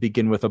doesn't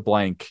begin with a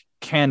blank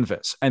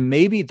canvas. And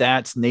maybe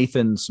that's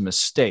Nathan's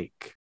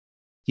mistake.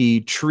 He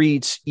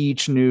treats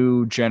each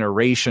new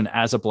generation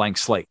as a blank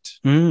slate.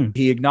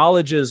 He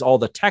acknowledges all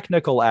the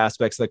technical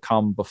aspects that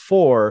come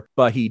before,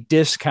 but he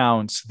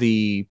discounts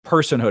the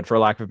personhood, for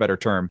lack of a better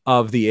term,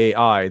 of the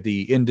AI,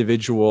 the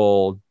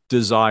individual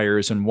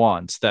desires and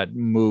wants that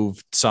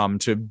moved some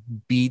to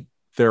beat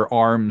their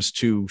arms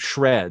to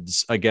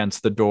shreds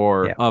against the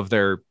door of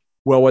their,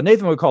 what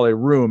Nathan would call a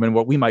room and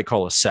what we might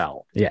call a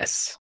cell.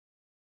 Yes.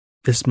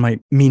 This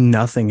might mean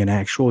nothing in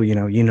actual, you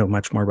know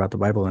much more about the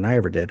Bible than I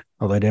ever did,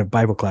 although I did have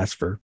Bible class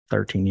for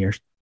 13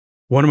 years.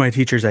 One of my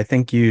teachers, I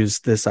think,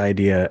 used this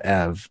idea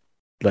of,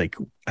 I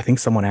think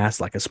someone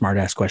asked a smart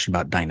ass question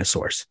about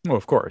dinosaurs. Oh,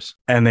 of course.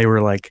 And they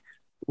were like,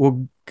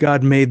 well,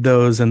 God made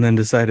those and then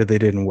decided they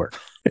didn't work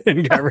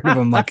and got rid of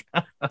them.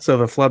 So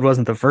the flood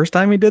wasn't the first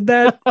time he did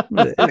that?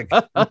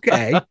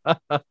 Okay.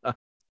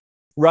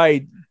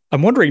 Right.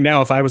 I'm wondering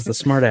now if I was the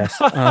smart ass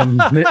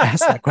that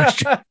asked that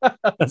question.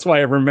 That's why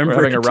I remember.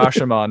 We're having a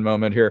Rashomon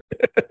moment here.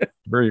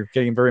 We're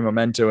getting very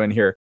memento in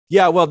here.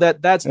 Yeah, well,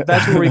 that's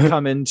where we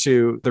come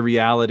into the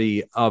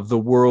reality of the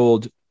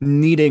world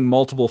needing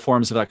multiple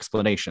forms of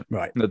explanation.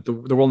 Right. The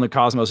world in the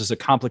cosmos is a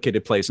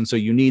complicated place. And so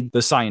you need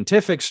the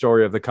scientific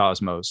story of the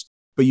cosmos,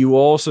 but you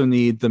also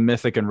need the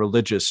mythic and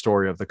religious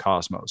story of the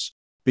cosmos.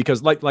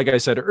 Because like I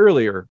said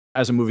earlier,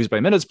 as a Movies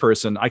by Minutes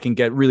person, I can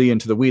get really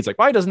into the weeds.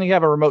 Why doesn't he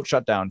have a remote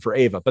shutdown for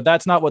Ava? But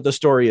that's not what the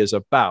story is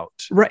about.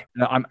 Right.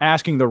 I'm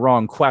asking the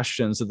wrong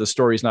questions that the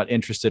story is not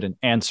interested in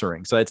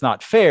answering. So it's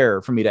not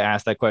fair for me to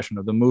ask that question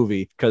of the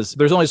movie, because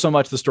there's only so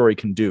much the story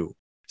can do.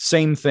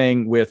 Same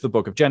thing with the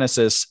book of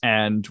Genesis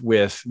and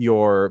with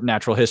your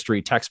natural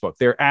history textbook.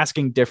 They're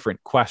asking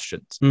different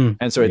questions.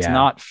 And so it's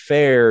not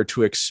fair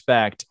to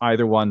expect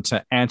either one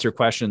to answer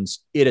questions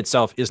it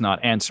itself is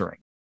not answering.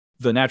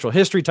 The natural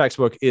history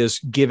textbook is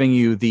giving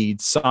you the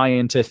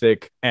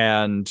scientific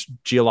and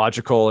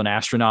geological and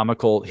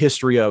astronomical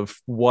history of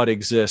what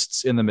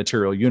exists in the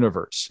material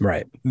universe.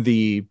 Right.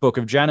 The book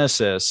of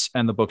Genesis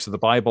and the books of the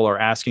Bible are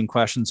asking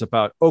questions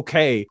about,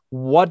 okay,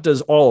 what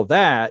does all of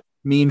that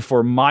mean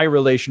for my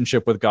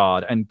relationship with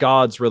God and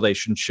God's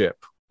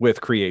relationship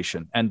with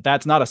creation? And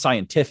that's not a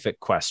scientific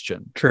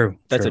question. True.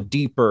 That's a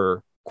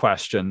deeper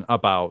question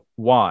about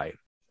why.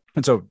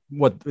 And so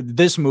what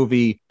this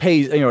movie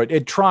pays,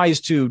 it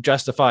tries to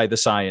justify the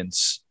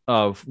science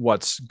of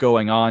what's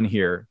going on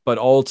here. But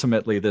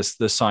ultimately, this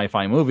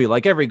sci-fi movie,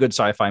 like every good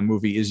sci-fi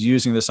movie, is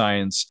using the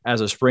science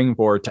as a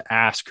springboard to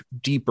ask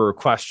deeper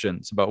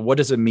questions about what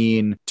does it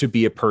mean to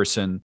be a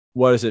person?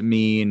 what does it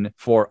mean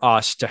for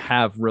us to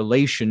have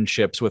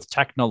relationships with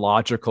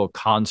technological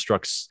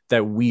constructs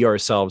that we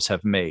ourselves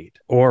have made?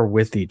 Or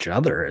with each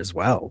other as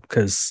well.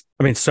 Because,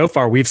 I mean, so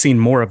far we've seen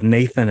more of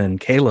Nathan and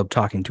Caleb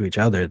talking to each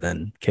other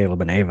than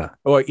Caleb and Ava.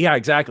 Oh, yeah,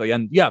 exactly.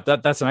 And yeah,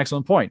 that's an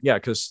excellent point. Yeah,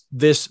 because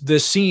this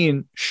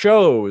scene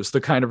shows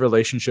the kind of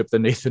relationship that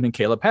Nathan and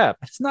Caleb have.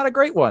 It's not a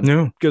great one.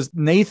 No. Because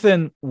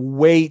Nathan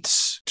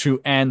waits to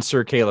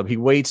answer Caleb. He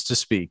waits to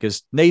speak.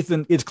 Because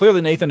it's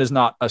clearly Nathan is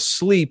not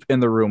asleep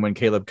in the room when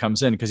Caleb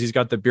comes in because he's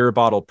got the beer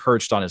bottle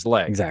perched on his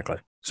leg. Exactly.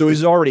 So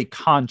he's already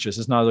conscious.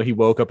 It's not that he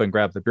woke up and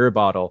grabbed the beer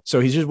bottle. So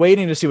he's just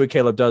waiting to see what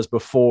Caleb does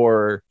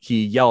before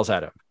he yells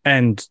at him.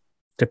 And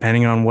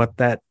depending on what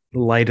that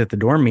light at the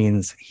door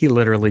means, he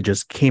literally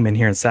just came in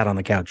here and sat on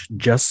the couch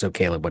just so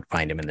Caleb would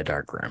find him in the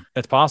dark room.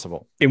 It's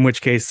possible. In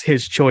which case,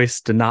 his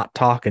choice to not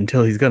talk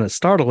until he's going to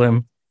startle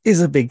him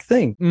is a big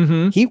thing.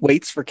 Mm-hmm. He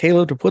waits for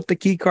Caleb to put the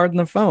key card in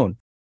the phone.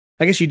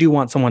 I guess you do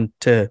want someone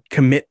to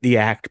commit the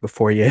act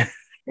before you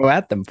go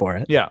at them for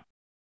it. Yeah.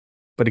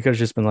 But he could have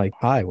just been like,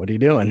 hi, what are you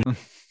doing?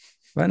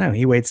 But no,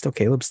 he waits till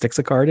Caleb sticks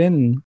a card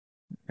in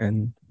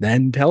and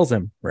then tells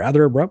him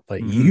rather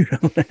abruptly, you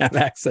don't have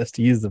access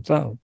to use the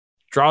phone.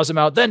 Draws him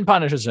out, then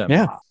punishes him.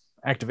 Yeah.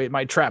 Activate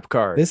my trap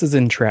card. This is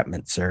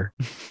entrapment, sir.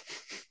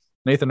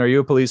 Nathan, are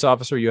you a police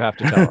officer? You have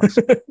to tell us.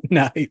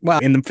 No, well,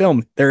 in the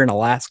film, they're in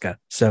Alaska.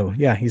 So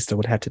yeah, he still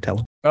would have to tell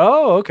him.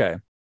 Oh, okay.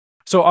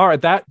 So, all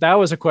right, that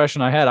was a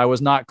question I had. I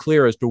was not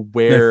clear as to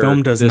where The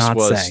film does this not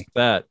was say.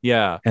 that.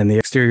 Yeah. And the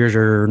exteriors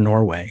are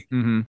Norway.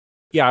 Mm-hmm.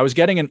 Yeah, I was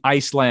getting an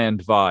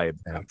Iceland vibe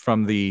Yeah.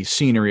 from the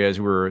scenery as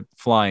we were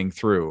flying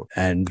through.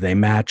 And they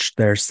matched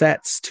their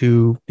sets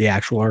to the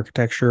actual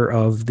architecture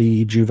of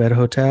the Juvet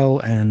Hotel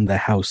and the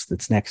house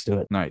that's next to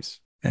it. Nice.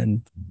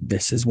 And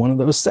this is one of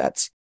those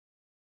sets.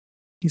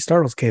 He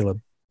startles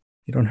Caleb.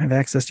 You don't have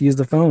access to use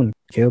the phone.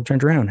 Caleb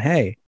turns around.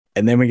 Hey.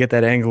 And then we get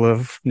that angle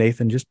of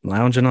Nathan just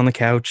lounging on the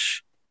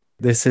couch.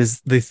 This is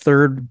the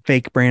third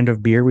fake brand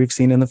of beer we've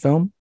seen in the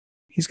film.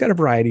 He's got a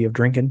variety of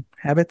drinking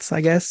habits,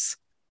 I guess.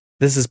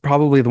 This is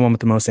probably the one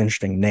with the most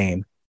interesting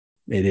name.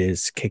 It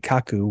is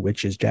Keikaku,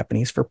 which is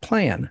Japanese for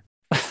plan.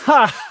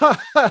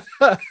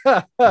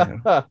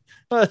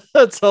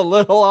 That's a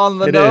little on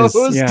the It nose,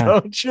 is, yeah.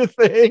 don't you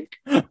think?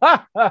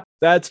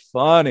 That's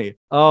funny.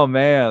 Oh,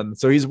 man.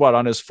 So he's what,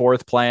 on his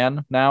fourth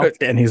plan now?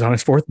 And he's on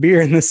his fourth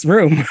beer in this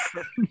room,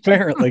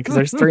 apparently, because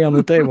there's 3 on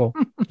the table.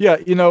 Yeah,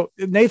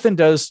 Nathan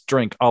does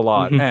drink a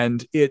lot. Mhm.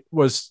 And it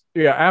was,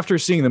 after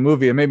seeing the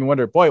movie, it made me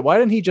wonder, boy, why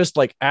didn't he just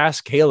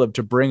ask Caleb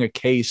to bring a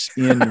case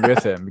in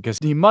with him? Because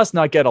he must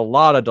not get a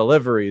lot of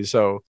deliveries.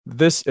 So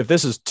if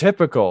this is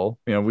typical,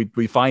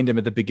 we find him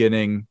at the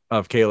beginning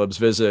of Caleb's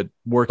visit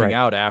working Right.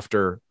 out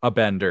after a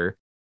bender.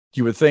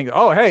 You would think,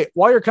 oh, hey,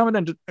 while you're coming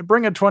in,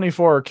 bring a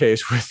 24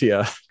 case with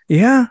you.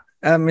 Yeah.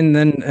 I mean,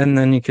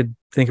 then you could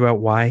think about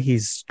why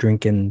he's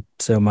drinking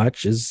so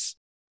much is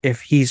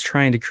if he's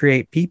trying to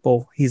create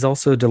people, he's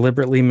also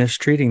deliberately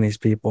mistreating these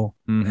people.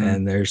 Mhm.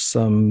 And there's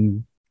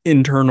some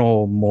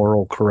internal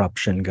moral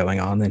corruption going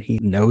on that he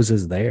knows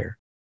is there.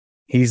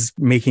 He's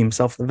making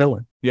himself the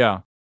villain. Yeah.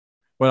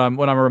 What I'm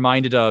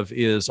reminded of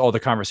is all the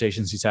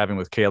conversations he's having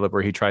with Caleb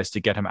where he tries to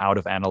get him out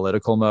of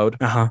analytical mode.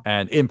 Uh-huh.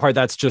 And in part,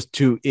 that's just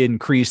to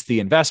increase the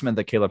investment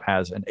that Caleb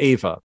has in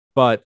Ava.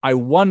 But I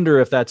wonder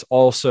if that's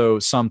also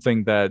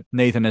something that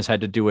Nathan has had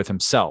to do with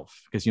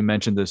himself, because you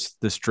mentioned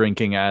this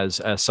drinking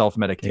as a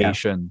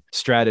self-medication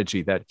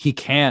strategy, that he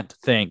can't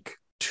think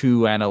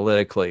too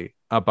analytically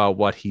about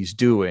what he's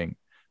doing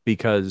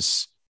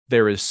because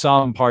there is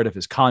some part of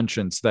his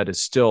conscience that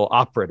is still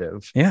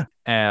operative. Yeah.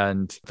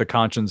 And the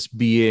conscience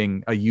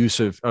being a use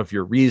of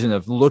your reason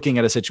of looking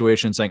at a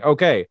situation and saying,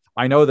 okay,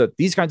 I know that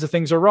these kinds of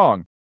things are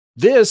wrong.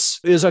 This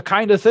is a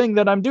kind of thing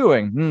that I'm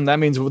doing. That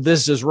means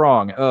this is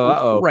wrong.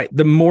 Uh-oh. Right.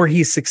 The more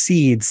he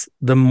succeeds,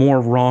 the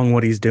more wrong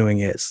what he's doing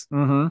is.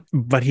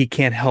 Mm-hmm. But he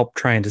can't help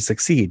trying to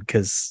succeed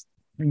because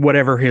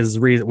whatever his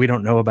reason, we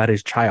don't know about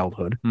his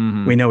childhood.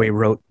 Mm-hmm. We know he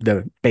wrote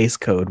the base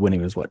code when he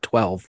was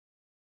 12.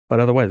 But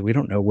otherwise, we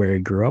don't know where he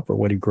grew up or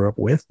what he grew up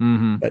with.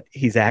 Mm-hmm. But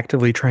he's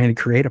actively trying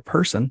to create a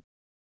person.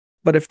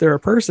 But if they're a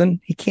person,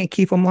 he can't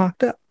keep them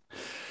locked up.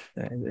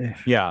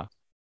 Yeah.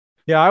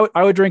 Yeah,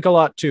 I would drink a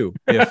lot too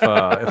if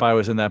I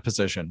was in that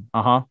position.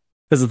 Uh-huh.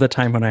 This is the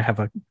time when I have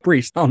a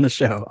priest on the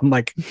show. I'm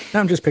like,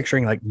 I'm just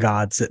picturing like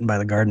God sitting by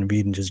the Garden of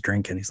Eden just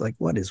drinking. He's like,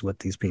 what is with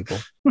these people?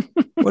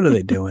 What are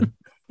they doing?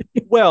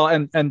 Well,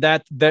 and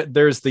that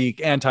there's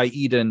the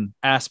anti-Eden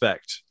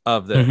aspect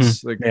of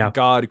this. Like, Yeah.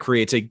 God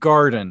creates a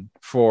garden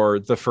for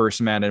the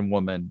first man and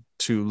woman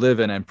to live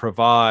in and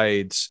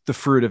provides the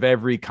fruit of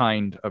every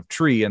kind of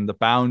tree, and the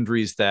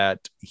boundaries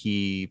that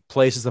he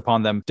places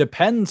upon them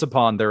depends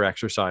upon their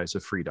exercise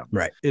of freedom.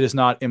 Right. It is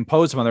not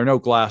imposed upon. There are no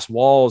glass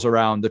walls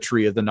around the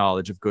tree of the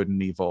knowledge of good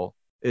and evil.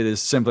 It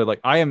is simply like,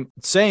 I am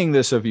saying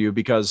this of you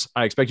because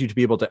I expect you to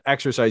be able to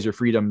exercise your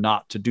freedom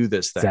not to do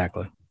this thing.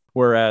 Exactly.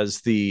 Whereas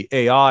the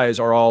AIs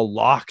are all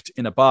locked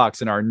in a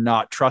box and are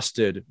not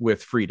trusted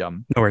with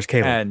freedom. Where's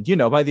Caleb?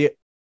 And, by the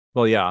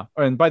Well, yeah.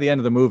 And by the end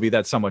of the movie,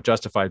 that's somewhat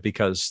justified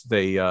because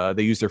they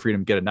use their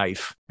freedom to get a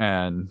knife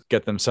and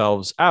get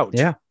themselves out.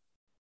 Yeah.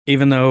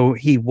 Even though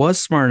he was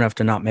smart enough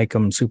to not make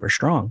them super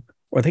strong,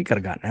 or they could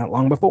have gotten out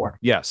long before.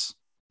 Yes.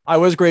 I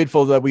was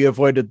grateful that we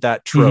avoided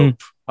that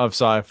trope of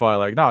sci-fi.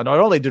 Like, no, not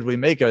only did we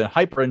make a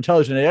hyper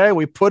intelligent AI,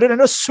 we put it in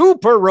a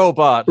super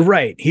robot.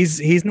 Right.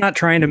 He's not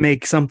trying to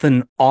make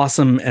something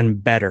awesome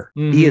and better.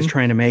 He is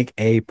trying to make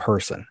a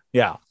person.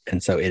 Yeah.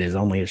 And so it is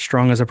only as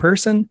strong as a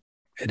person.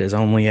 It is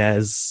only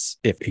as,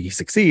 if he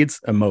succeeds,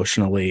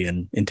 emotionally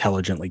and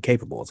intelligently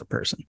capable as a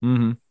person.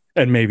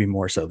 And maybe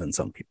more so than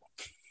some people.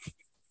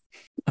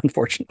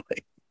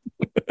 Unfortunately.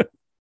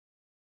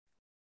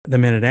 The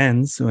minute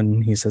ends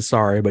when he says,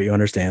 sorry, but you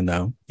understand,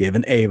 though,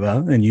 given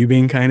Ava and you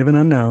being kind of an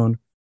unknown.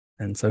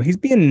 And so he's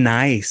being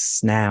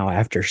nice now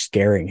after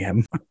scaring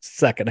him a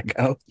second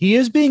ago. He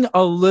is being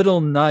a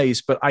little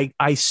nice, but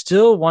I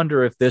still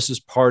wonder if this is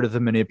part of the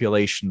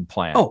manipulation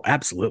plan. Oh,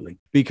 absolutely.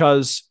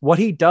 Because what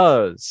he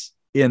does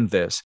in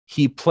this,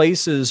 he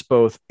places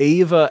both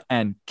Ava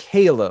and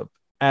Caleb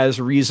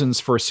as reasons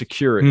for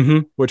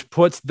security, which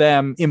puts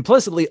them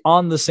implicitly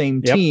on the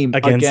same team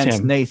against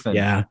him. Nathan.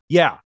 Yeah.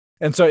 Yeah.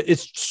 And so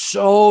it's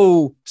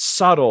so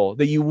subtle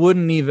that you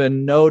wouldn't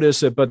even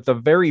notice it, but the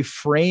very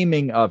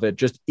framing of it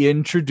just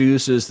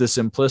introduces this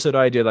implicit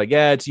idea like,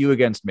 yeah, it's you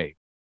against me.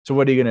 So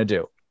what are you going to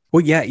do?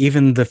 Well, yeah,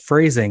 even the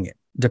phrasing,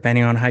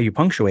 depending on how you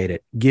punctuate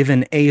it,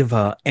 given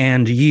Ava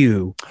and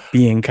you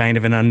being kind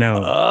of an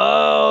unknown.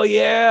 Oh,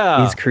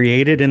 yeah. He's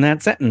created in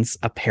that sentence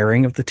a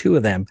pairing of the two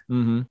of them.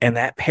 And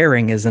that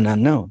pairing is an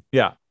unknown.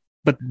 Yeah.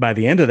 But by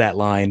the end of that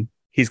line,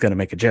 he's going to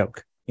make a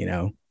joke,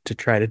 to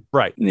try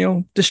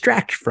to,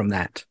 distract from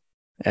that,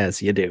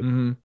 as you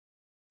do.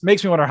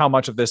 Makes me wonder how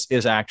much of this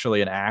is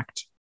actually an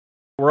act.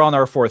 We're on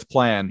our fourth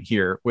plan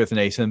here with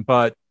Nathan,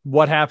 but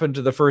what happened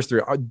to the first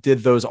three? Did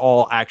those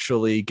all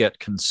actually get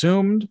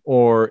consumed?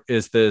 Or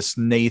is this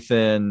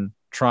Nathan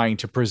trying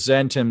to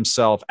present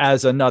himself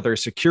as another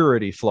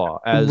security flaw,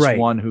 as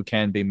one who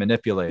can be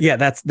manipulated? Yeah,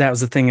 that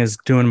was the thing, is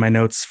doing my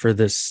notes for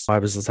this. I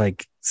was just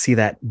like, see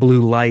that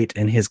blue light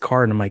in his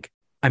car. And I'm like,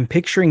 I'm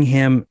picturing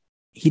him.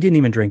 He didn't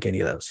even drink any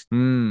of those.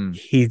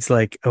 He's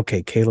like,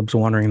 okay, Caleb's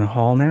wandering the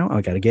hall now.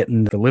 I got to get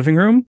into the living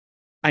room.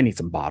 I need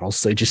some bottles.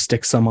 So he just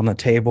sticks some on the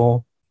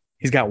table.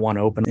 He's got one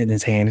open in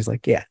his hand. He's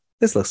like, yeah,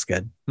 this looks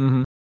good.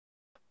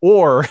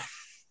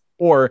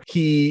 Or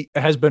he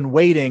has been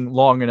waiting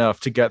long enough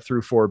to get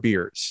through 4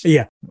 beers.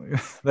 Yeah.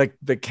 Like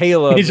the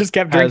Caleb. He just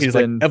kept drinking. He's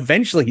like,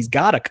 eventually he's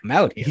got to come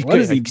out here. What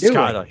is he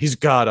doing? He's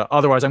gotta.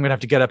 Otherwise, I'm going to have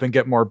to get up and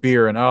get more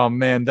beer. And oh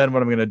man, then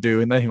what am I going to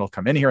do? And then he'll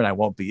come in here and I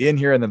won't be in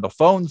here. And then the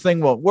phone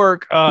thing won't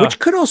work. Which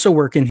could also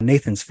work in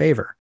Nathan's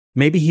favor.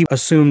 Maybe he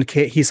assumed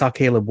he saw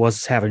Caleb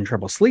was having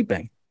trouble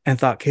sleeping and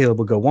thought Caleb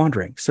would go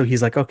wandering. So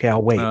he's like, okay,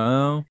 I'll wait.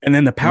 And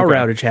then the power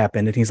outage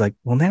happened and he's like,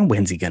 well, now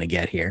when's he going to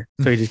get here?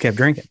 So he just kept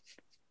drinking.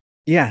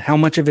 Yeah, how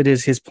much of it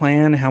is his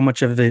plan, how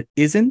much of it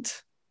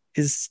isn't,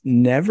 is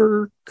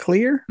never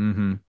clear.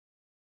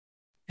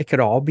 It could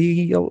all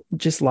be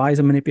just lies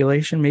and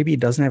manipulation. Maybe he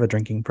doesn't have a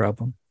drinking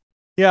problem.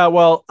 Yeah,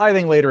 well, I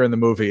think later in the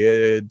movie,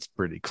 it's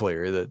pretty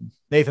clear that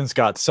Nathan's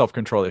got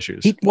self-control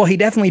issues. He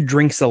definitely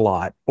drinks a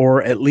lot,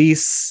 or at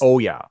least... Oh,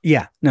 yeah.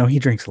 Yeah, no, he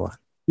drinks a lot.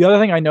 The other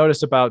thing I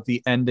noticed about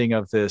the ending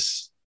of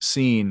this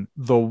scene,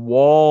 the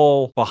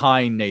wall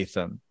behind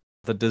Nathan,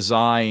 the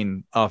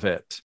design of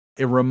it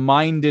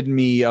reminded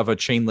me of a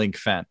chain link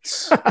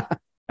fence.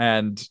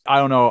 And I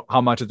don't know how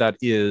much of that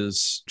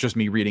is just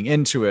me reading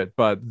into it,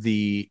 but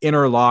the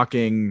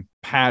interlocking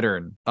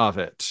pattern of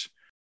it,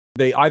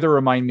 they either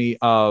remind me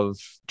of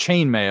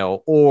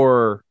chainmail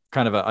or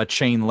kind of a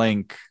chain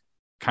link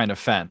kind of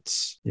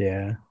fence.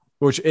 Yeah.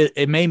 Which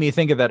it made me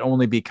think of that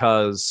only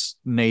because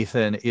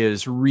Nathan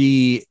is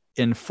reinforcing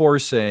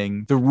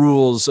the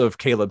rules of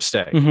Caleb's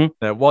stay.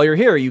 That while you're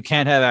here, you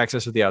can't have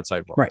access to the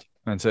outside world. Right.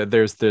 And so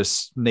there's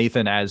this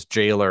Nathan as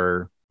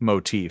jailer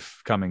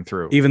motif coming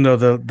through. Even though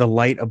the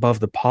light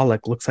above the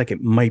Pollock looks like it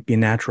might be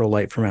natural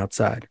light from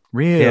outside.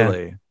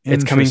 Really? Yeah.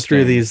 It's coming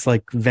through these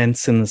like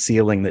vents in the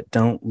ceiling that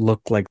don't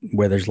look like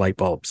where there's light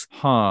bulbs.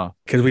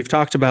 Because we've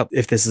talked about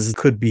if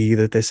could be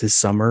that this is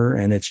summer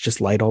and it's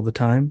just light all the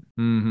time.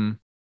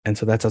 And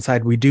so that's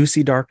outside. We do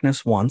see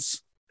darkness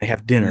once. They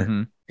have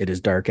dinner. It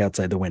is dark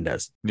outside the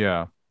windows.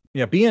 Yeah.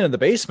 Yeah. Being in the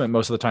basement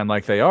most of the time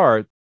like they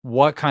are,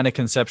 what kind of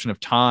conception of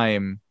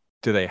time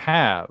do they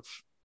have?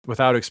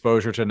 Without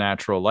exposure to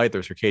natural light,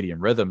 their circadian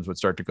rhythms would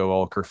start to go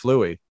all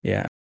kerflooey.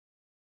 Yeah.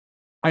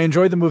 I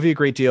enjoyed the movie a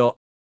great deal.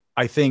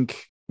 I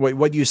think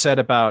what you said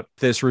about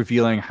this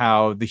revealing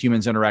how the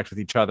humans interact with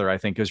each other, I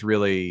think is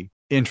really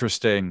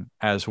interesting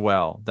as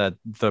well. That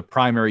the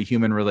primary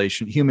human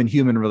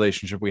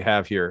relationship we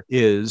have here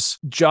is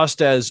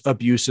just as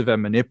abusive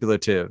and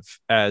manipulative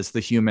as the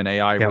human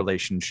AI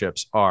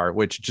relationships are,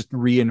 which just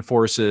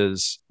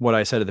reinforces what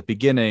I said at the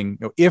beginning.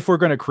 If we're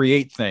going to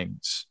create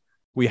things,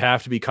 we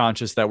have to be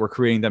conscious that we're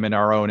creating them in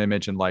our own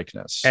image and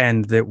likeness.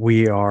 And that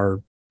we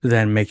are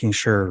then making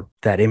sure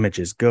that image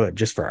is good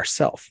just for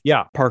ourselves.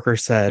 Yeah. Parker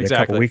said a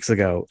couple weeks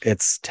ago,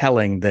 it's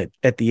telling that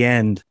at the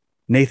end,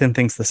 Nathan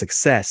thinks the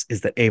success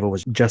is that Ava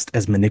was just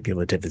as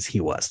manipulative as he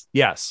was.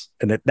 Yes.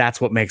 And that's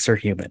what makes her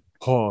human.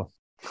 Oh.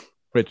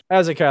 Which,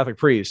 as a Catholic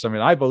priest, I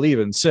mean, I believe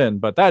in sin,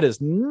 but that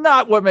is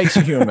not what makes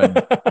you human.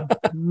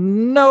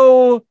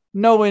 No,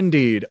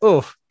 indeed.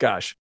 Oh,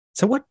 gosh.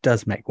 So what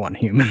does make one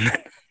human?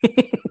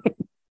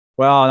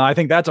 Well, I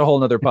think that's a whole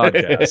nother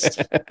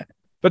podcast.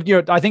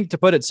 But, I think to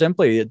put it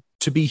simply,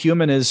 to be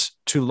human is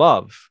to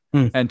love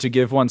and to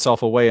give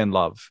oneself away in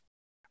love.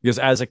 Because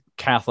as a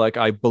Catholic,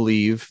 I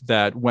believe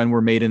that when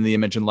we're made in the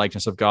image and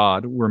likeness of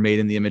God, we're made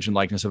in the image and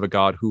likeness of a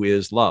God who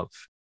is love.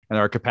 And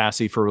our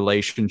capacity for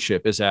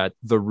relationship is at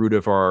the root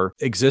of our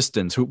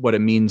existence, what it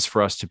means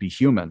for us to be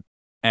human.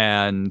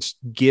 And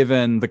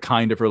given the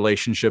kind of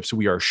relationships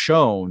we are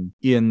shown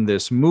in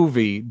this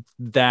movie,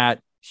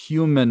 that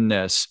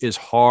humanness is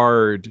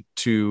hard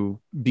to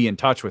be in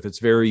touch with. It's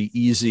very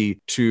easy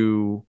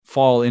to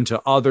fall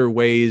into other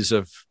ways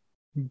of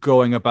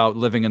going about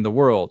living in the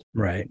world,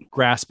 right?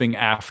 Grasping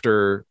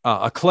after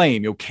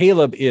acclaim.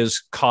 Caleb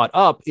is caught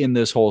up in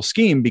this whole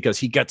scheme because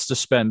he gets to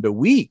spend a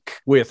week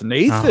with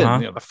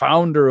Nathan, the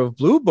founder of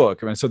Blue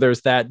Book. I mean, so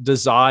there's that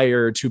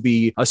desire to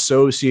be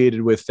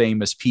associated with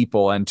famous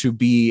people and to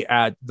be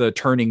at the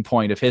turning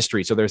point of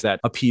history. So there's that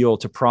appeal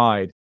to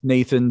pride.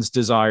 Nathan's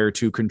desire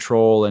to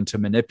control and to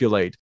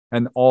manipulate.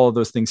 And all of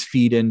those things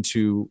feed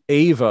into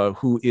Ava,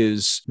 who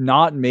is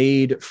not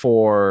made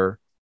for...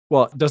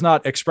 does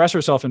not express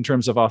herself in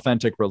terms of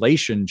authentic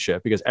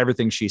relationship, because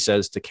everything she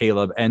says to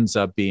Caleb ends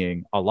up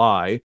being a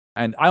lie.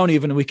 And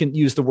we can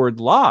use the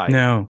word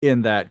lie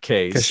in that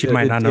case. Because she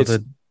might not know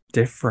the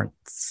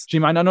difference. She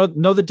might not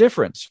know the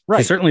difference. Right.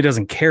 She certainly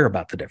doesn't care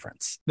about the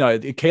difference. No,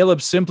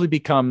 Caleb simply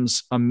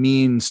becomes a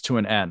means to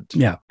an end.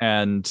 Yeah.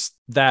 And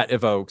that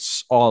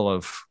evokes all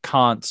of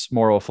Kant's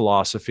moral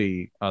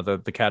philosophy,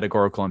 the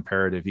categorical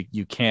imperative.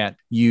 You can't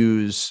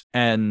use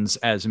ends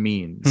as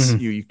means.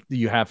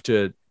 You have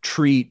to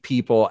treat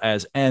people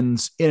as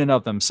ends in and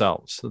of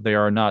themselves. They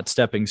are not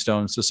stepping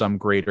stones to some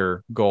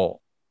greater goal.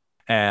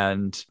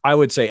 And I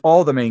would say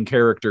all the main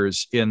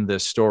characters in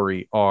this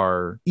story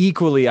are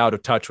equally out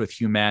of touch with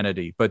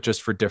humanity, but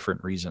just for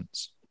different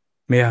reasons.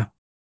 Yeah.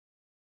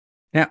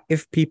 Now,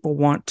 if people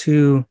want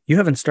to, you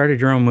haven't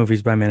started your own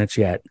Movies by Minutes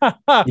yet.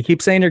 You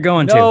keep saying you're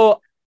going to.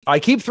 I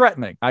keep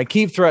threatening,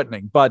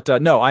 but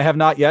no, I have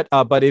not yet.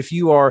 But if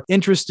you are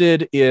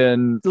interested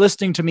in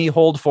listening to me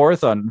hold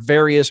forth on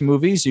various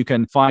movies, you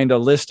can find a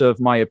list of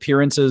my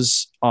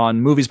appearances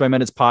on Movies by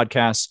Minutes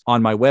podcasts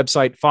on my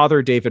website,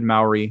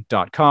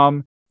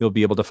 fatherdavidmowry.com. You'll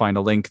be able to find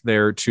a link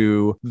there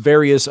to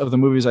various of the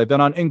movies I've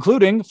been on,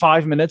 including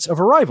 5 Minutes of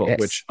Arrival,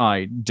 which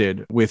I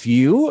did with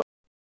you.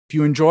 If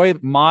you enjoy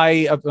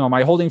my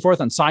holding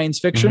forth on science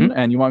fiction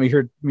and you want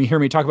me hear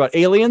me talk about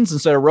aliens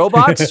instead of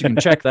robots, you can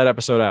check that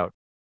episode out.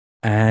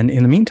 And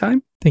in the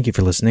meantime, thank you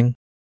for listening.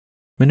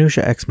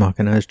 Minutia Ex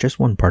Machina is just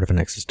one part of an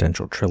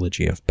existential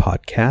trilogy of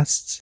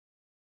podcasts.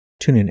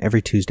 Tune in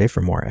every Tuesday for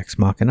more Ex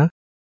Machina,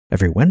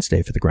 every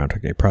Wednesday for the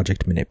Groundhog Day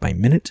Project Minute by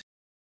Minute,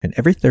 and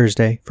every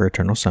Thursday for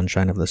Eternal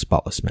Sunshine of the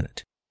Spotless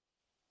Minute.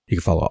 You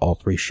can follow all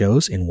 3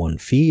 shows in one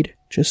feed.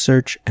 Just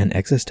search An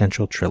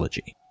Existential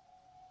Trilogy.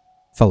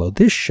 Follow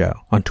this show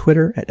on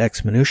Twitter at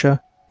xminutia,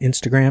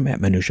 Instagram at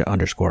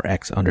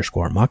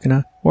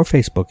minutia_x_machina, or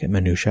Facebook at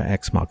Minutia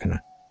Ex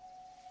Machina.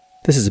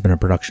 This has been a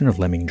production of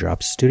Lemming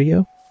Drops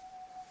Studio.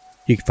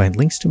 You can find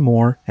links to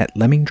more at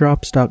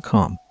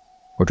lemmingdrops.com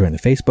or join the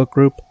Facebook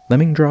group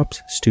Lemming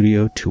Drops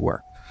Studio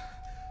Tour.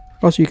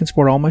 Also, you can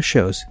support all my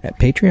shows at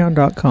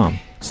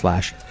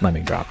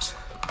patreon.com/lemmingdrops.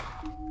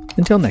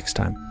 Until next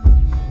time.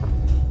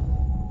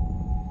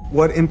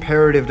 What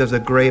imperative does a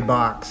gray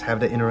box have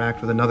to interact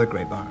with another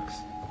gray box?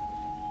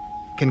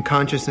 Can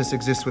consciousness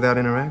exist without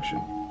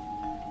interaction?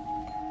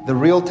 The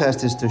real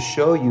test is to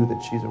show you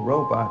that she's a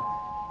robot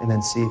and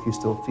then see if you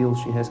still feel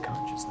she has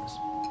consciousness.